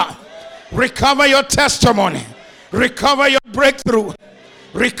favor. Recover your testimony. Recover your breakthrough.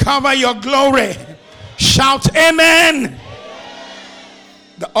 Recover your glory. Shout amen.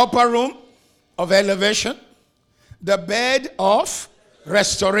 The upper room of elevation. The bed of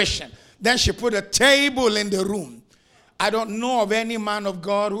restoration. Then she put a table in the room. I don't know of any man of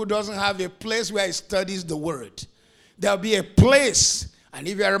God who doesn't have a place where he studies the word. There'll be a place. And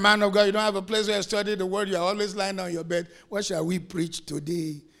if you're a man of God, you don't have a place where you study the word, you're always lying on your bed. What shall we preach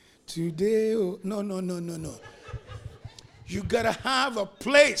today? Today? Oh, no. You got to have a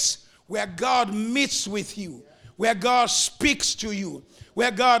place where God meets with you, where God speaks to you, where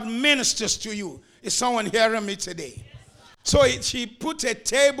God ministers to you. Is someone hearing me today? So she put a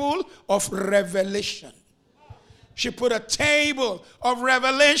table of revelation. She put a table of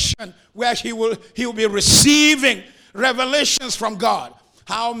revelation where he will be receiving revelations from God.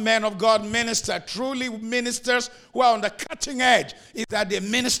 How men of God minister, truly ministers who are on the cutting edge, is that they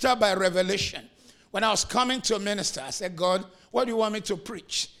minister by revelation. When I was coming to minister, I said, God, what do you want me to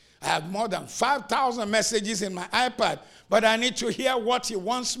preach? I have more than 5,000 messages in my iPad, but I need to hear what he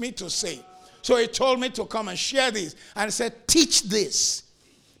wants me to say. So he told me to come and share this. And he said, teach this,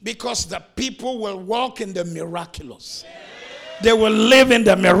 because the people will walk in the miraculous. They will live in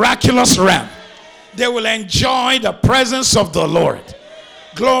the miraculous realm. They will enjoy the presence of the Lord.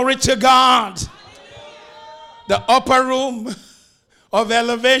 Glory to God. The upper room of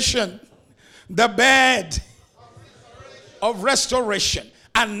elevation, the bed of restoration,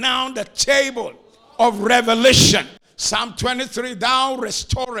 and now the table of revelation. Psalm 23, thou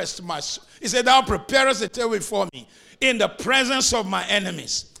restorest my soul. He said, thou preparest a table before me in the presence of my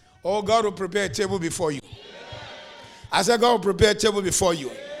enemies. Oh, God will prepare a table before you. I said, God will prepare a table before you.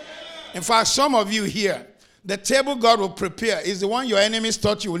 In fact, some of you here, the table God will prepare is the one your enemies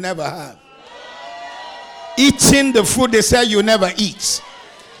thought you would never have. Eating the food they said you never eat.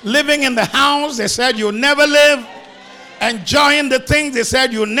 Living in the house they said you never live. Enjoying the things they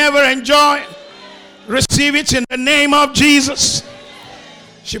said you never enjoy. Receive it in the name of Jesus.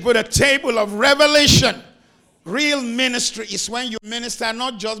 She put a table of revelation. Real ministry is when you minister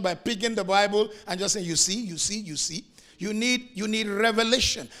not just by picking the Bible and just saying, you see. You need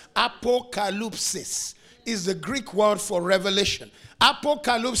revelation. Apocalypsis is the Greek word for revelation.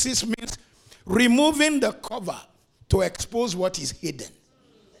 Apocalypsis means removing the cover to expose what is hidden.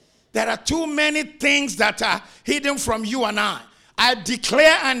 There are too many things that are hidden from you and I. I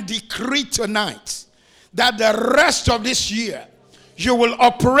declare and decree tonight that the rest of this year you will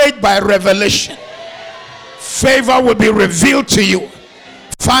operate by revelation. Favor will be revealed to you.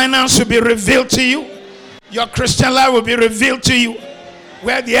 Finance will be revealed to you. Your Christian life will be revealed to you.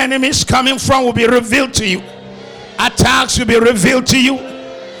 Where the enemy is coming from will be revealed to you. Attacks will be revealed to you.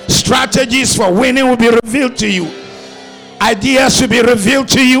 Strategies for winning will be revealed to you. Ideas will be revealed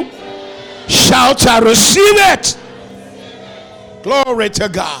to you. Shout, I receive it. Glory to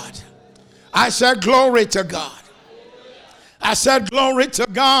God. I said glory to God. I said glory to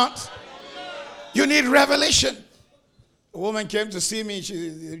God. You need revelation. A woman came to see me.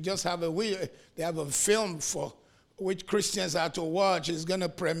 They have a film for which Christians are to watch. It's going to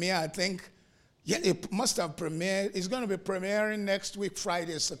premiere, I think. Yeah, it must have premiered. It's going to be premiering next week,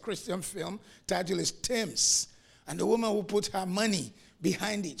 Friday. It's a Christian film. Title is Thames. And the woman who put her money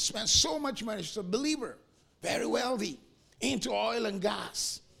behind it spent so much money. She's a believer, very wealthy, into oil and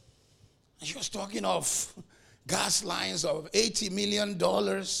gas. And she was talking of gas lines of $80 million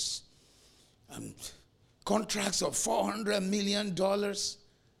and contracts of $400 million.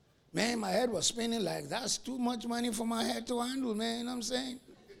 Man, my head was spinning like, that's too much money for my head to handle, man, you know what I'm saying?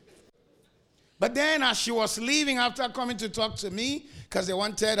 But then as she was leaving after coming to talk to me, because they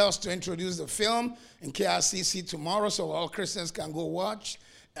wanted us to introduce the film in KRCC tomorrow so all Christians can go watch.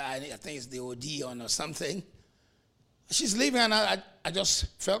 I think it's the Odeon or something. She's leaving and I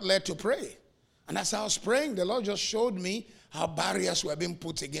just felt led to pray. And as I was praying, the Lord just showed me how barriers were being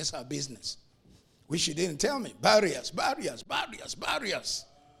put against her business, which she didn't tell me. Barriers.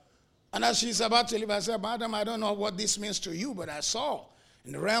 And as she's about to leave, I said, Madam, I don't know what this means to you, but I saw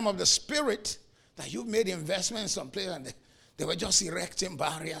in the realm of the spirit that you've made investments someplace and they were just erecting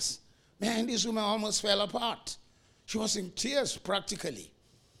barriers. Man, this woman almost fell apart. She was in tears practically,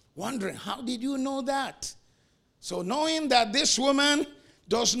 wondering, how did you know that? So knowing that this woman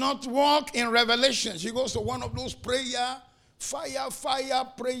does not walk in revelation, she goes to one of those fire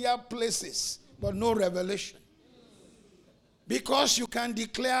prayer places, but no revelation. Because you can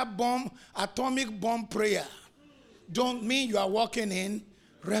declare atomic bomb prayer, don't mean you are walking in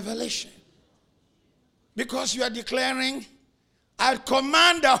revelation. Because you are declaring, I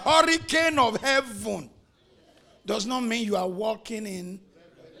command the hurricane of heaven, does not mean you are walking in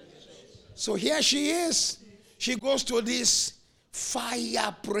revelation. So here she is. She goes to this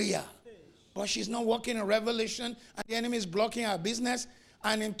fire prayer, but she's not walking in revelation, and the enemy is blocking her business.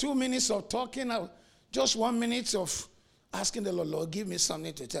 And in 2 minutes of talking, just 1 minute of asking the Lord, give me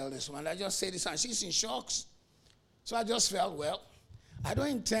something to tell this woman. I just say this, and she's in shocks. So I just felt, well, I don't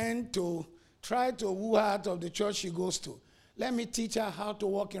intend to try to woo her out of the church she goes to. Let me teach her how to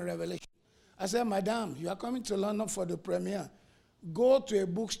walk in revelation. I said, Madam, you are coming to London for the premiere. Go to a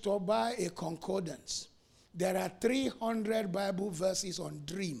bookstore, buy a concordance. There are 300 Bible verses on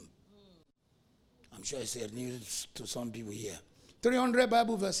dream. I'm sure it's news to some people here. 300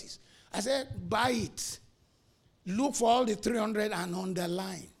 Bible verses. I said, buy it. Look for all the 300 and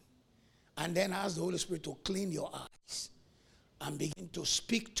underline. And then ask the Holy Spirit to clean your eyes and begin to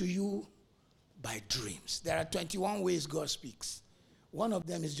speak to you by dreams. There are 21 ways God speaks. One of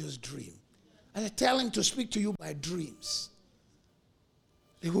them is just dream. And I tell him to speak to you by dreams.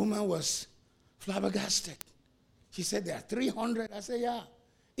 The woman was flabbergasted. She said, there are 300. I said, yeah.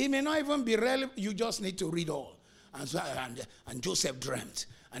 It may not even be relevant. You just need to read all. And Joseph dreamt.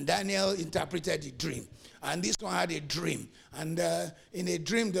 And Daniel interpreted the dream. And this one had a dream. And in a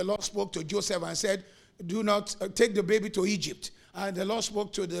dream, the Lord spoke to Joseph and said, do not take the baby to Egypt. And the Lord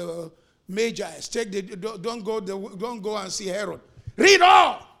spoke to the Magi's. Don't go and see Herod. Read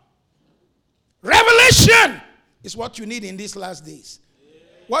all. Revelation is what you need in these last days.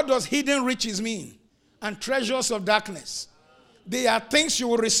 What does hidden riches mean? And treasures of darkness. They are things you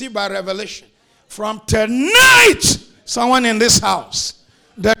will receive by revelation. From tonight, someone in this house,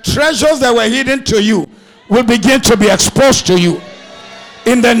 the treasures that were hidden to you will begin to be exposed to you.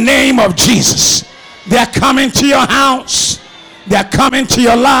 In the name of Jesus. They are coming to your house. They are coming to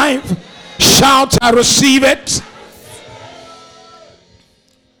your life. Shout, I receive it.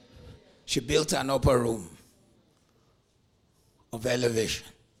 She built an upper room of elevation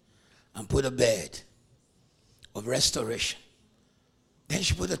and put a bed of restoration. Then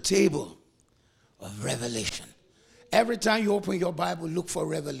she put a table of revelation. Every time you open your Bible, look for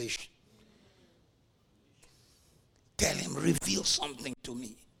revelation. Tell him, reveal something to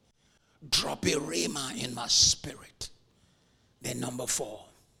me. Drop a rhema in my spirit. Then number 4,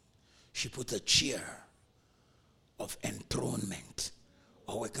 she put a chair of enthronement.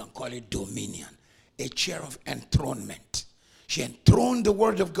 Or we can call it dominion. A chair of enthronement. She enthroned the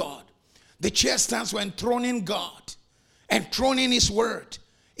word of God. The chair stands for enthroning God. Enthroning his word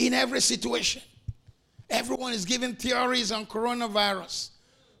in every situation. Everyone is giving theories on coronavirus.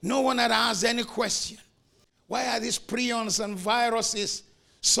 No one had asked any question. Why are these prions and viruses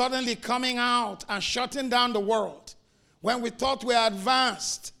suddenly coming out and shutting down the world when we thought we were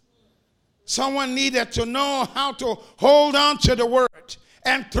advanced? Someone needed to know how to hold on to the word.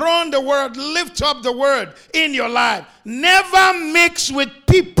 Enthrone the word, lift up the word in your life. Never mix with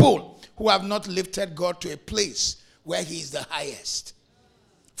people who have not lifted God to a place where he is the highest.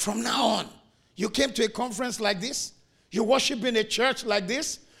 From now on, you came to a conference like this, you worship in a church like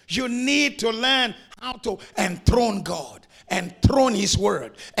this, you need to learn how to enthrone God, enthrone his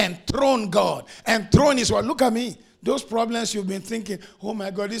word, enthrone God, enthrone his word. Look at me. Those problems you've been thinking, oh my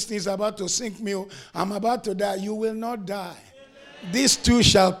God, this thing is about to sink me, I'm about to die. You will not die. This too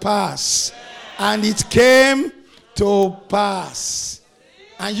shall pass. And it came to pass.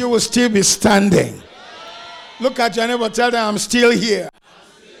 And you will still be standing. Look at your neighbor, tell them I'm still here.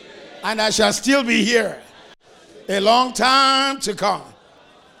 And I shall still be here a long time to come.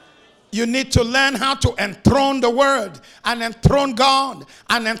 You need to learn how to enthrone the word and enthrone God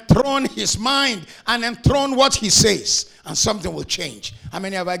and enthrone his mind and enthrone what he says. And something will change. How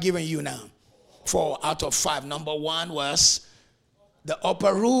many have I given you now? 4 out of 5. Number 1 was the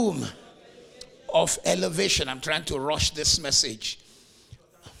upper room of elevation. I'm trying to rush this message.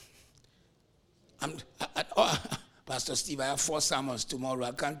 Pastor Steve, I have 4 sermons tomorrow.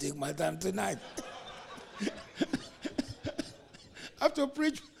 I can't take my time tonight. I have to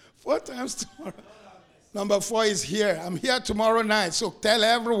preach 4 times tomorrow. Number 4 is here. I'm here tomorrow night. So tell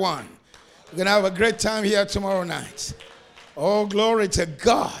everyone. We're going to have a great time here tomorrow night. Oh, glory to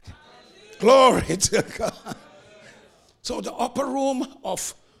God. Glory to God. So the upper room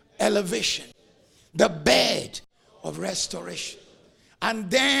of elevation. The bed of restoration.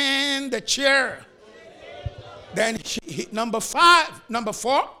 And then the chair. Then number 4.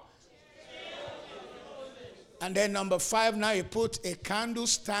 And then number 5, now you put a candle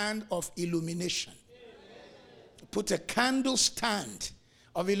stand of illumination. Put a candle stand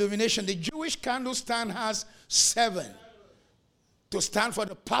of illumination. The Jewish candle stand has 7 to stand for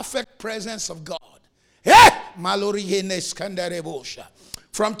the perfect presence of God.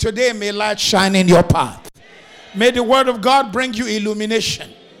 From today, may light shine in your path. May the word of God bring you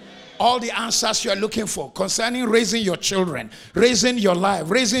illumination. All the answers you are looking for concerning raising your children, raising your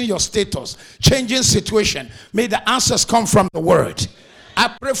life, raising your status, changing situation. May the answers come from the word. I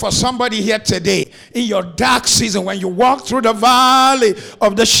pray for somebody here today in your dark season when you walk through the valley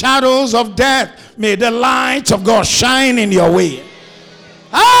of the shadows of death. May the light of God shine in your way.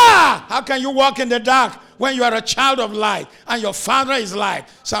 How can you walk in the dark when you are a child of light and your father is light?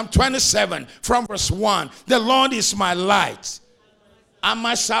 Psalm 27 from verse 1. The Lord is my light and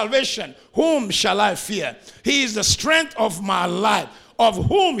my salvation. Whom shall I fear? He is the strength of my life. of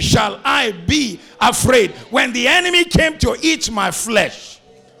whom shall I be afraid? When the enemy came to eat my flesh.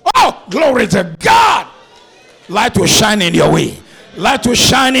 Oh, glory to God. Light will shine in your way. Light will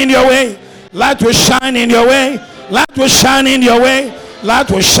shine in your way. Light will shine in your way. Light will shine in your way. Light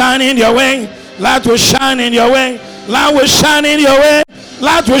will shine in your way. Light will shine in your way. Light will shine in your way.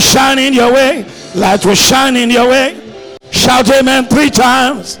 Light will shine in your way. Light will shine in your way. Shout amen 3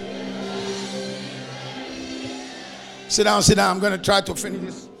 times. Sit down, sit down. I'm going to try to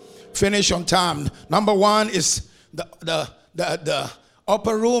finish on time. Number 1 is the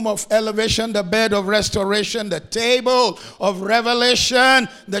upper room of elevation, the bed of restoration, the table of revelation,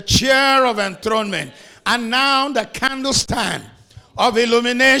 the chair of enthronement, and now the candlestand of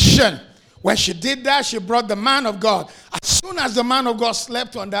illumination. When she did that, she brought the man of God. As soon as the man of God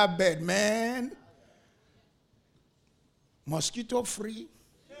slept on that bed, man, mosquito free,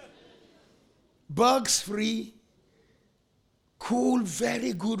 bugs free, cool,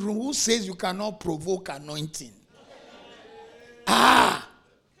 very good room. Who says you cannot provoke anointing?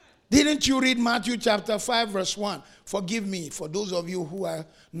 Didn't you read Matthew chapter 5 verse 1? Forgive me for those of you who are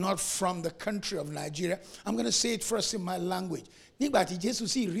not from the country of Nigeria. I'm going to say it first in my language.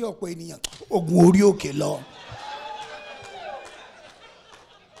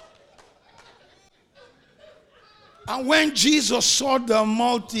 And when Jesus saw the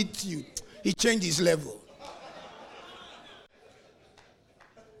multitude, he changed his level.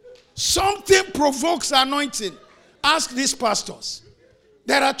 Something provokes anointing. Ask these pastors.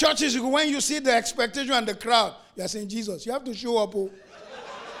 There are churches, when you see the expectation and the crowd, you are saying, Jesus, you have to show up. Oh.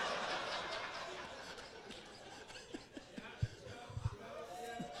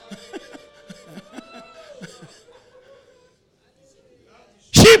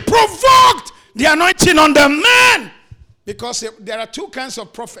 She provoked the anointing on the man. Because there are 2 kinds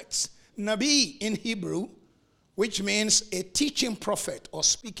of prophets. Nabi in Hebrew, which means a teaching prophet or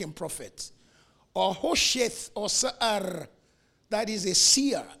speaking prophet. Or Hosheth or Sa'ar, that is a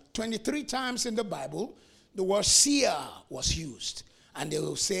seer. 23 times in the Bible, the word seer was used. And they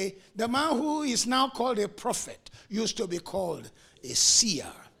will say, the man who is now called a prophet used to be called a seer.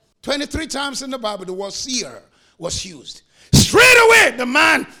 23 times in the Bible, the word seer was used. Straight away, the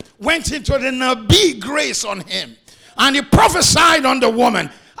man went into the Nabi grace on him. And he prophesied on the woman,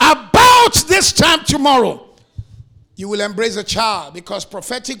 about this time tomorrow, you will embrace a child, because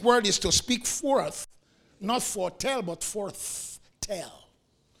prophetic word is to speak forth, not foretell, but forth tell.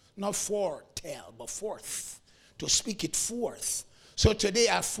 Not foretell, but forth. To speak it forth. So today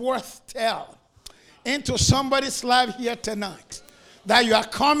I forth tell into somebody's life here tonight that you are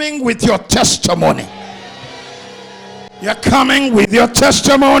coming with your testimony. You're coming with your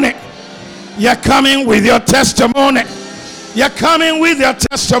testimony. You're coming with your testimony. You're coming with your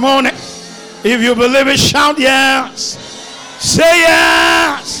testimony. If you believe it, shout yes. Say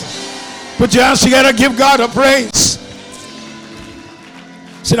yes. Put your hands together. Give God a praise.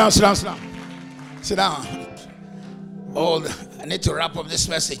 Sit down, sit down, sit down. Sit down. Oh, I need to wrap up this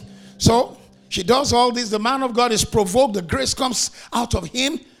message. So, she does all this. The man of God is provoked. The grace comes out of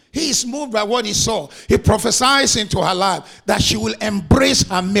him. He is moved by what he saw. He prophesies into her life that she will embrace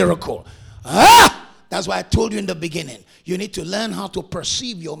her miracle. That's why I told you in the beginning. You need to learn how to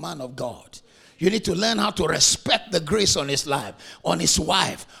perceive your man of God. You need to learn how to respect the grace on his life, on his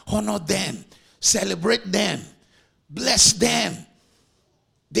wife. Honor them. Celebrate them. Bless them.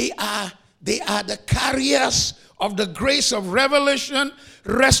 They are the carriers of the grace of revelation,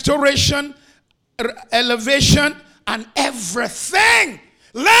 restoration, elevation, and everything.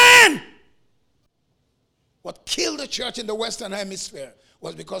 Learn! What killed the church in the Western Hemisphere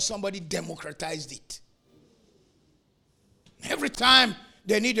was because somebody democratized it. Every time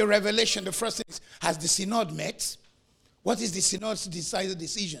they need a revelation, the first thing is, has the synod met? What is the synod's decided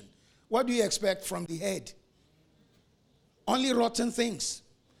decision? What do you expect from the head? Only rotten things.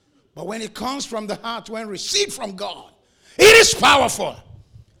 But when it comes from the heart, when received from God, it is powerful.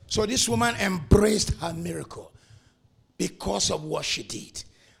 So this woman embraced her miracle because of what she did.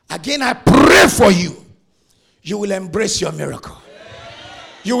 Again, I pray for you. You will embrace your miracle.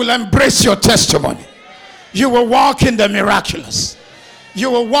 You will embrace your testimony. You will walk in the miraculous. You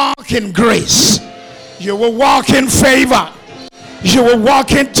will walk in grace. You will walk in favor. You will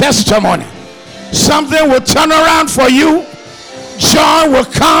walk in testimony. Something will turn around for you. Joy will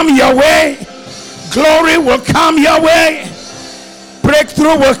come your way. Glory will come your way.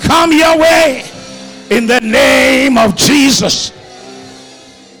 Breakthrough will come your way. In the name of Jesus.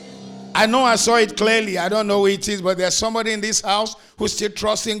 I know I saw it clearly. I don't know who it is, but there's somebody in this house who's still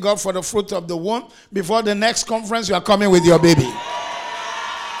trusting God for the fruit of the womb. Before the next conference, you are coming with your baby.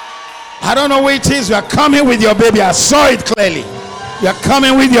 I don't know who it is. You are coming with your baby. I saw it clearly. You're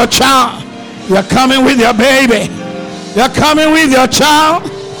coming with your child. You're coming with your baby. You're coming with your child.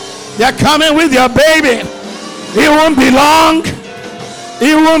 You're coming with your baby. It won't be long.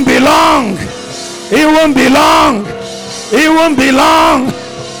 It won't be long. It won't be long. It won't be long.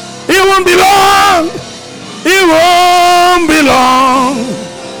 It won't be long. It won't be long.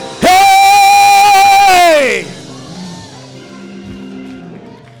 Hey!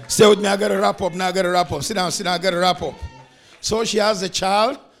 Stay with me. I gotta wrap up. Now I gotta wrap up. Sit down. I gotta wrap up. So she has a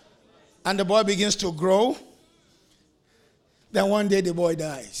child, and the boy begins to grow. Then one day the boy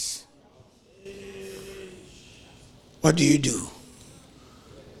dies. What do you do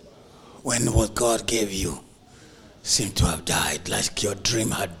when what God gave you seemed to have died, like your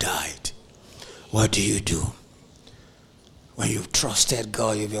dream had died? What do you do? When you've trusted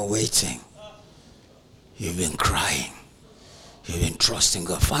God, you've been waiting. You've been crying. You've been trusting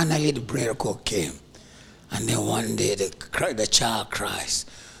God. Finally, the miracle came. And then one day, the child cries,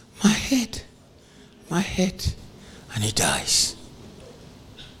 my head. And he dies.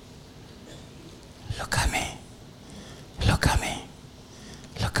 Look at me.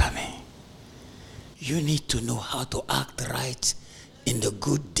 You need to know how to act right in the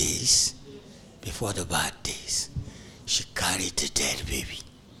good days before the bad days. She carried the dead baby.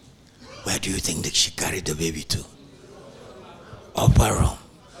 Where do you think that she carried the baby to? Upper room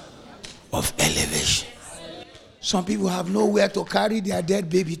of elevation. Some people have nowhere to carry their dead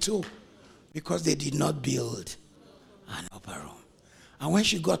baby to because they did not build an upper room. And when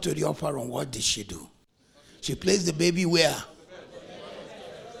she got to the upper room, what did she do? She placed the baby where?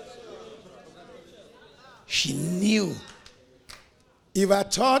 She knew, if I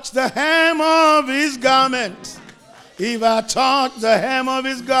touch the hem of his garment, if I touch the hem of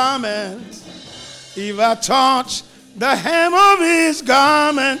his garment, if I touch the hem of his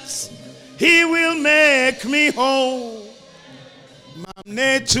garments, he will make me whole.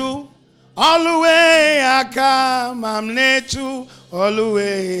 Mamnetu alue aka, mamnetu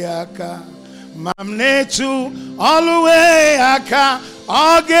alue aka, mamnetu alue aka,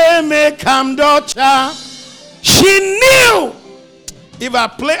 oge me kamdocha. She knew, if I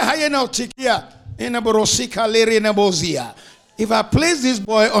play if I place this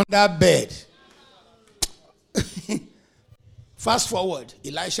boy on that bed, fast forward,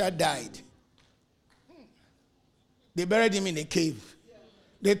 Elisha died. They buried him in a cave.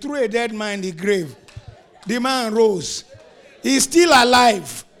 They threw a dead man in the grave. The man rose. He's still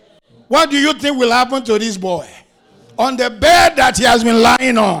alive. What do you think will happen to this boy? On the bed that he has been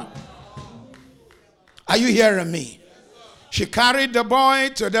lying on. Are you hearing me? She carried the boy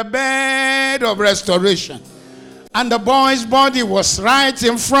to the bed of restoration. And the boy's body was right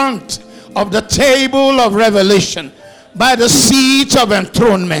in front of the table of revelation, by the seat of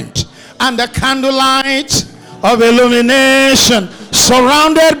enthronement and the candlelight of illumination,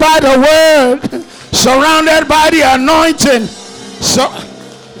 surrounded by the word, surrounded by the anointing.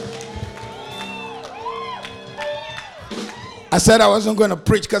 I said I wasn't going to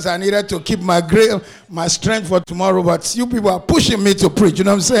preach because I needed to keep my strength for tomorrow, but you people are pushing me to preach, you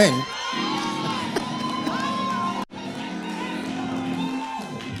know what I'm saying?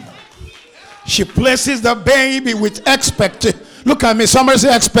 She places the baby with expectation. Look at me, somebody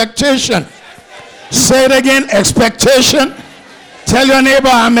say expectation. Say it again, expectation. Tell your neighbor,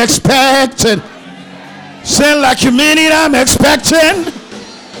 I'm expecting. Say it like you mean it, I'm expecting.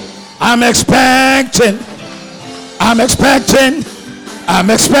 I'm expecting. I'm expecting. I'm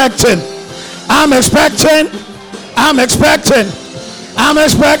expecting. I'm expecting. I'm expecting. I'm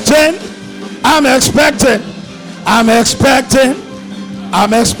expecting. I'm expecting. I'm expecting.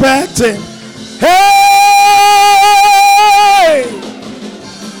 I'm expecting. Hey!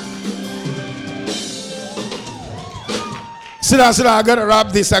 Sit down. I gotta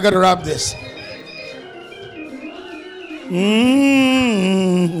wrap this.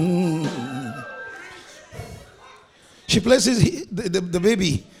 She places the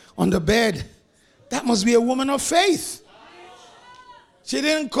baby on the bed. That must be a woman of faith. She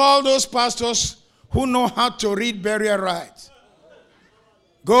didn't call those pastors who know how to read burial rites.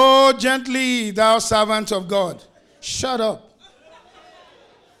 Go gently, thou servant of God. Shut up.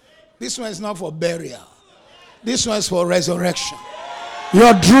 This one is not for burial. This one is for resurrection.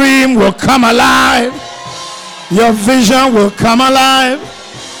 Your dream will come alive. Your vision will come alive.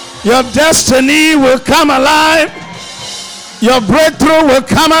 Your destiny will come alive. Your breakthrough will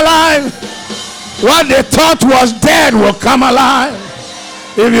come alive. What they thought was dead will come alive.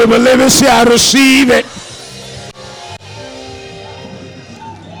 If you believe it, say, I receive it.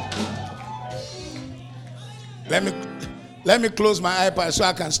 Let me close my iPad so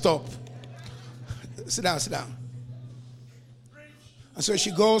I can stop. Sit down. And so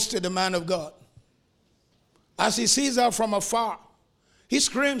she goes to the man of God. As he sees her from afar, he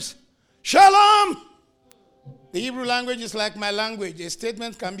screams, Shalom! The Hebrew language is like my language. A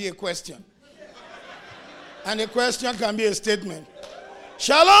statement can be a question. And a question can be a statement.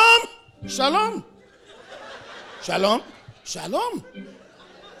 Shalom! Shalom! Shalom! Shalom!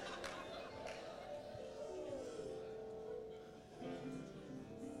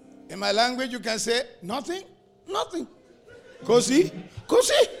 In my language, you can say, nothing, nothing. Kosi,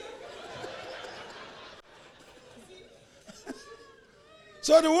 Kosi.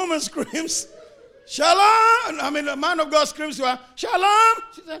 So the woman screams, Shalom. I mean, the man of God screams to her, Shalom.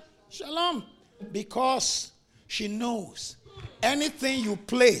 She said, Shalom. Because she knows anything you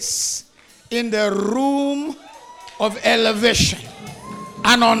place in the room of elevation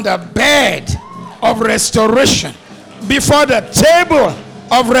and on the bed of restoration before the table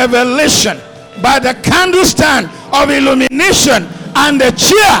of revelation by the candlestand of illumination and the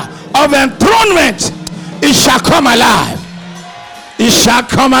chair of enthronement, it shall come alive. It shall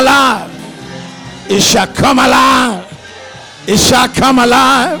come alive. It shall come alive. It shall come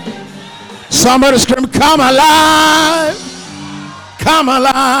alive. Somebody scream, come alive. Come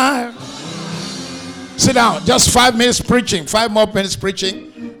alive. Sit down. Just 5 minutes preaching. 5 more minutes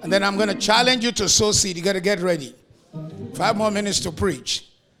preaching. And then I'm going to challenge you to sow seed. You got to get ready. 5 more minutes to preach.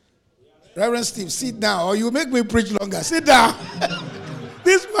 Reverend Steve, sit down or you make me preach longer. Sit down.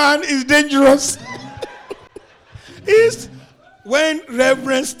 This man is dangerous. When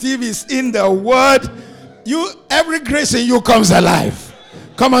Reverend Steve is in the word, every grace in you comes alive.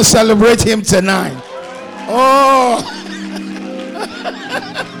 Come and celebrate him tonight. Oh.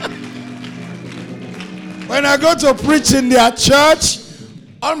 When I go to preach in their church,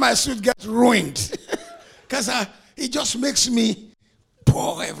 all my suit gets ruined. Because it just makes me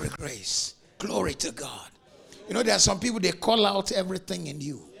pour every grace. Glory to God. You know, there are some people, they call out everything in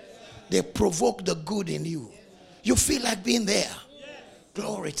you. They provoke the good in you. You feel like being there.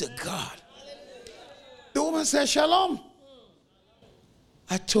 Glory to God. The woman said, Shalom.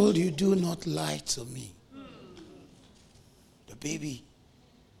 I told you, do not lie to me. The baby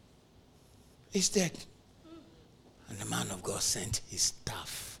is dead. And the man of God sent his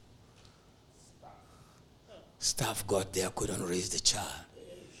staff. Staff got there, couldn't raise the child.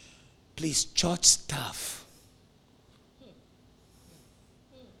 Please, church staff.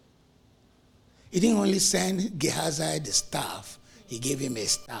 He didn't only send Gehazi the staff, he gave him a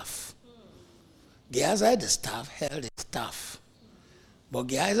staff. Gehazi the staff held a staff. But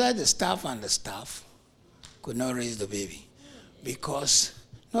Gehazi the staff and the staff could not raise the baby. Because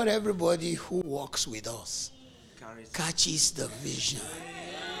not everybody who walks with us catches the vision.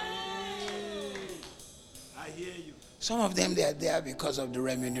 I hear you. Some of them, they are there because of the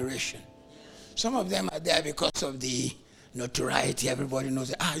remuneration. Some of them are there because of the notoriety. Everybody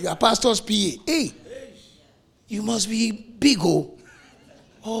knows, you are pastor's PA. Hey, you must be big.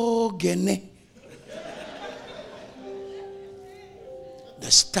 Oh, Gene. The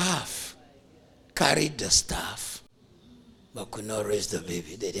staff carried the staff, but could not raise the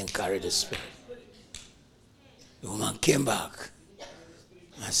baby. They didn't carry the spirit. The woman came back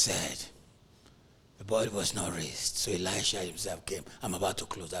and said, the body was not raised. So Elisha himself came. I'm about to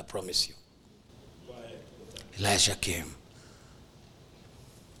close, I promise you. Elisha came.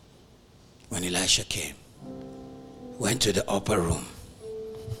 When Elisha came, went to the upper room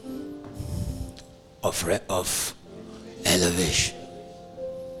of elevation.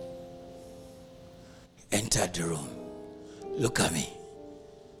 Entered the room. Look at me.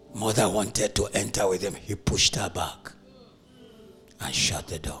 Mother wanted to enter with him. He pushed her back and shut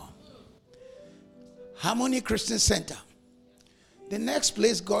the door. Harmony Christian Center. The next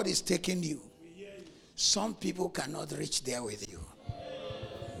place God is taking you, some people cannot reach there with you.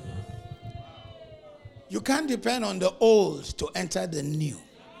 You can't depend on the old to enter the new.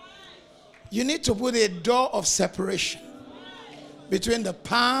 You need to put a door of separation between the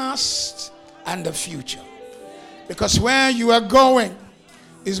past and the future. Because where you are going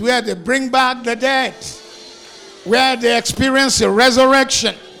is where they bring back the dead, where they experience a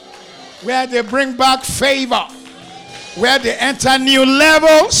resurrection, where they bring back favor, where they enter new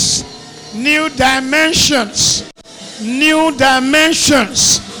levels, new dimensions, new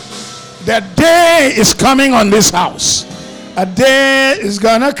dimensions. The day is coming on this house. A day is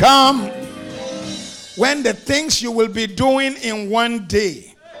gonna come when the things you will be doing in one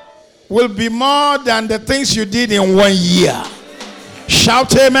day will be more than the things you did in 1 year.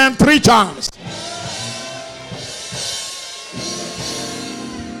 Shout amen 3 times.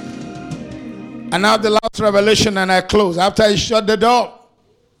 And now the last revelation, and I close. After he shut the door,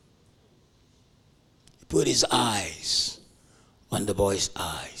 he put his eyes on the boy's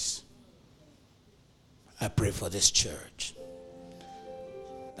eyes. I pray for this church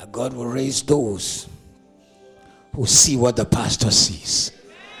that God will raise those who see what the pastor sees.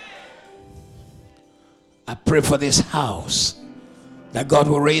 I pray for this house that God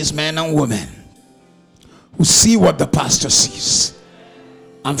will raise men and women who see what the pastor sees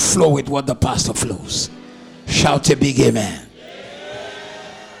and flow with what the pastor flows. Shout a big amen.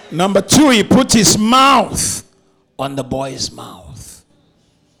 Number 2, he put his mouth on the boy's mouth.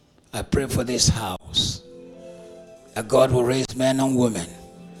 I pray for this house that God will raise men and women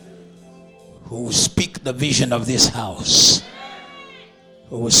who will speak the vision of this house,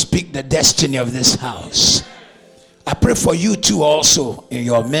 who will speak the destiny of this house. I pray for you too also in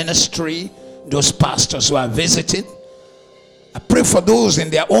your ministry, those pastors who are visiting. I pray for those in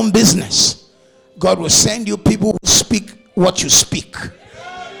their own business. God will send you people who speak what you speak,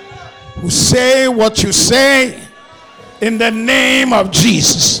 who say what you say in the name of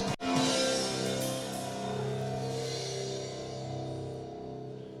Jesus.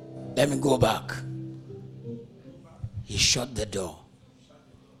 Let me go back. He shut the door.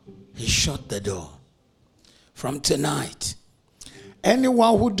 He shut the door. From tonight,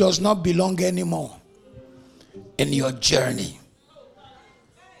 anyone who does not belong anymore in your journey,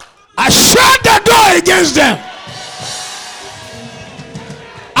 I shut the door against them.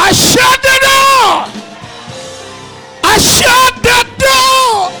 I shut the door. I shut the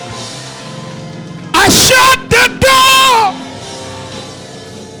door. I shut the door.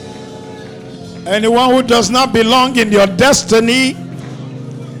 Anyone who does not belong in your destiny,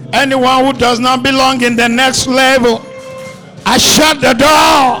 anyone who does not belong in the next level, I shut the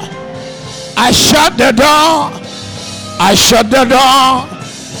door. I shut the door. I shut the door.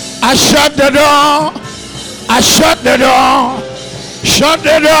 I shut the door. I shut the door. Shut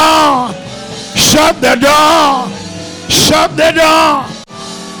the door. Shut the door. Shut the door.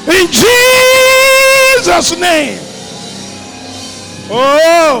 In Jesus' name.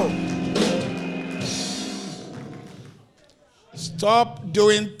 Oh. Stop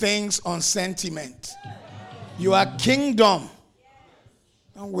doing things on sentiment. You are kingdom.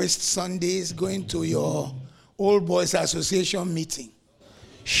 Don't waste Sundays going to your old boys association meeting.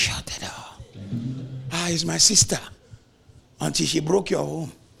 Shut it up. It's my sister. Until she broke your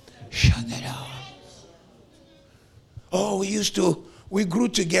home. Shut it up. Oh, we grew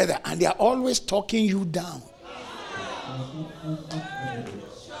together, and they are always talking you down.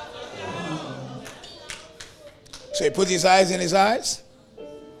 So he put his eyes in his eyes,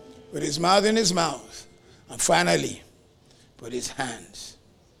 with his mouth in his mouth, and finally put his hands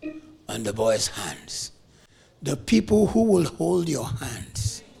on the boy's hands. The people who will hold your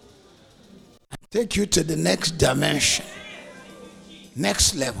hands and take you to the next dimension,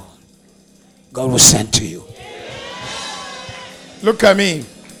 next level, God will send to you. Look at me.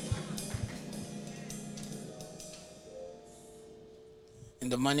 In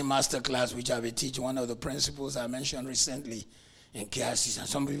the Money Master class, which I will teach, one of the principles I mentioned recently in KRCs, and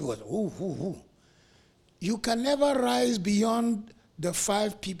some people go, ooh. You can never rise beyond the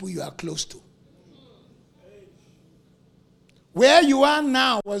 5 people you are close to. Where you are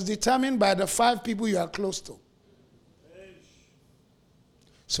now was determined by the 5 people you are close to.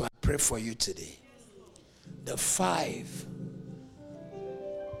 So I pray for you today. The 5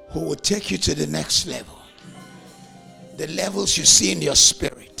 who will take you to the next level. The levels you see in your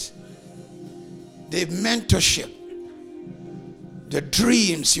spirit. The mentorship. The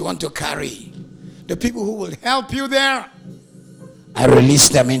dreams you want to carry. The people who will help you there. I release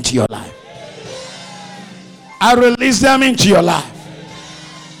them into your life. I release them into your life.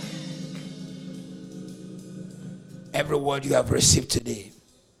 Every word you have received today,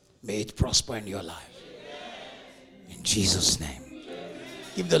 may it prosper in your life. In Jesus' name.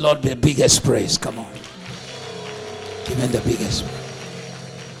 Give the Lord the biggest praise. Come on. Give him the biggest praise.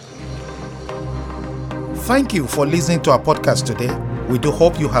 Thank you for listening to our podcast today. We do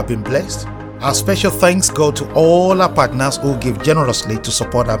hope you have been blessed. Our special thanks go to all our partners who give generously to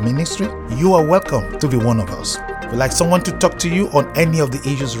support our ministry. You are welcome to be one of us. If you'd like someone to talk to you on any of the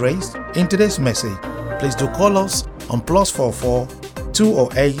issues raised in today's message, please do call us on +44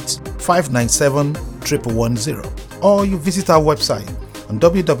 208 597 110, or you visit our website on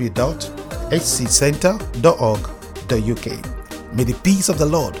www.hccenter.org.uk. May the peace of the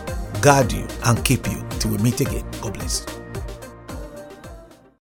Lord guard you and keep you till we meet again. God bless you.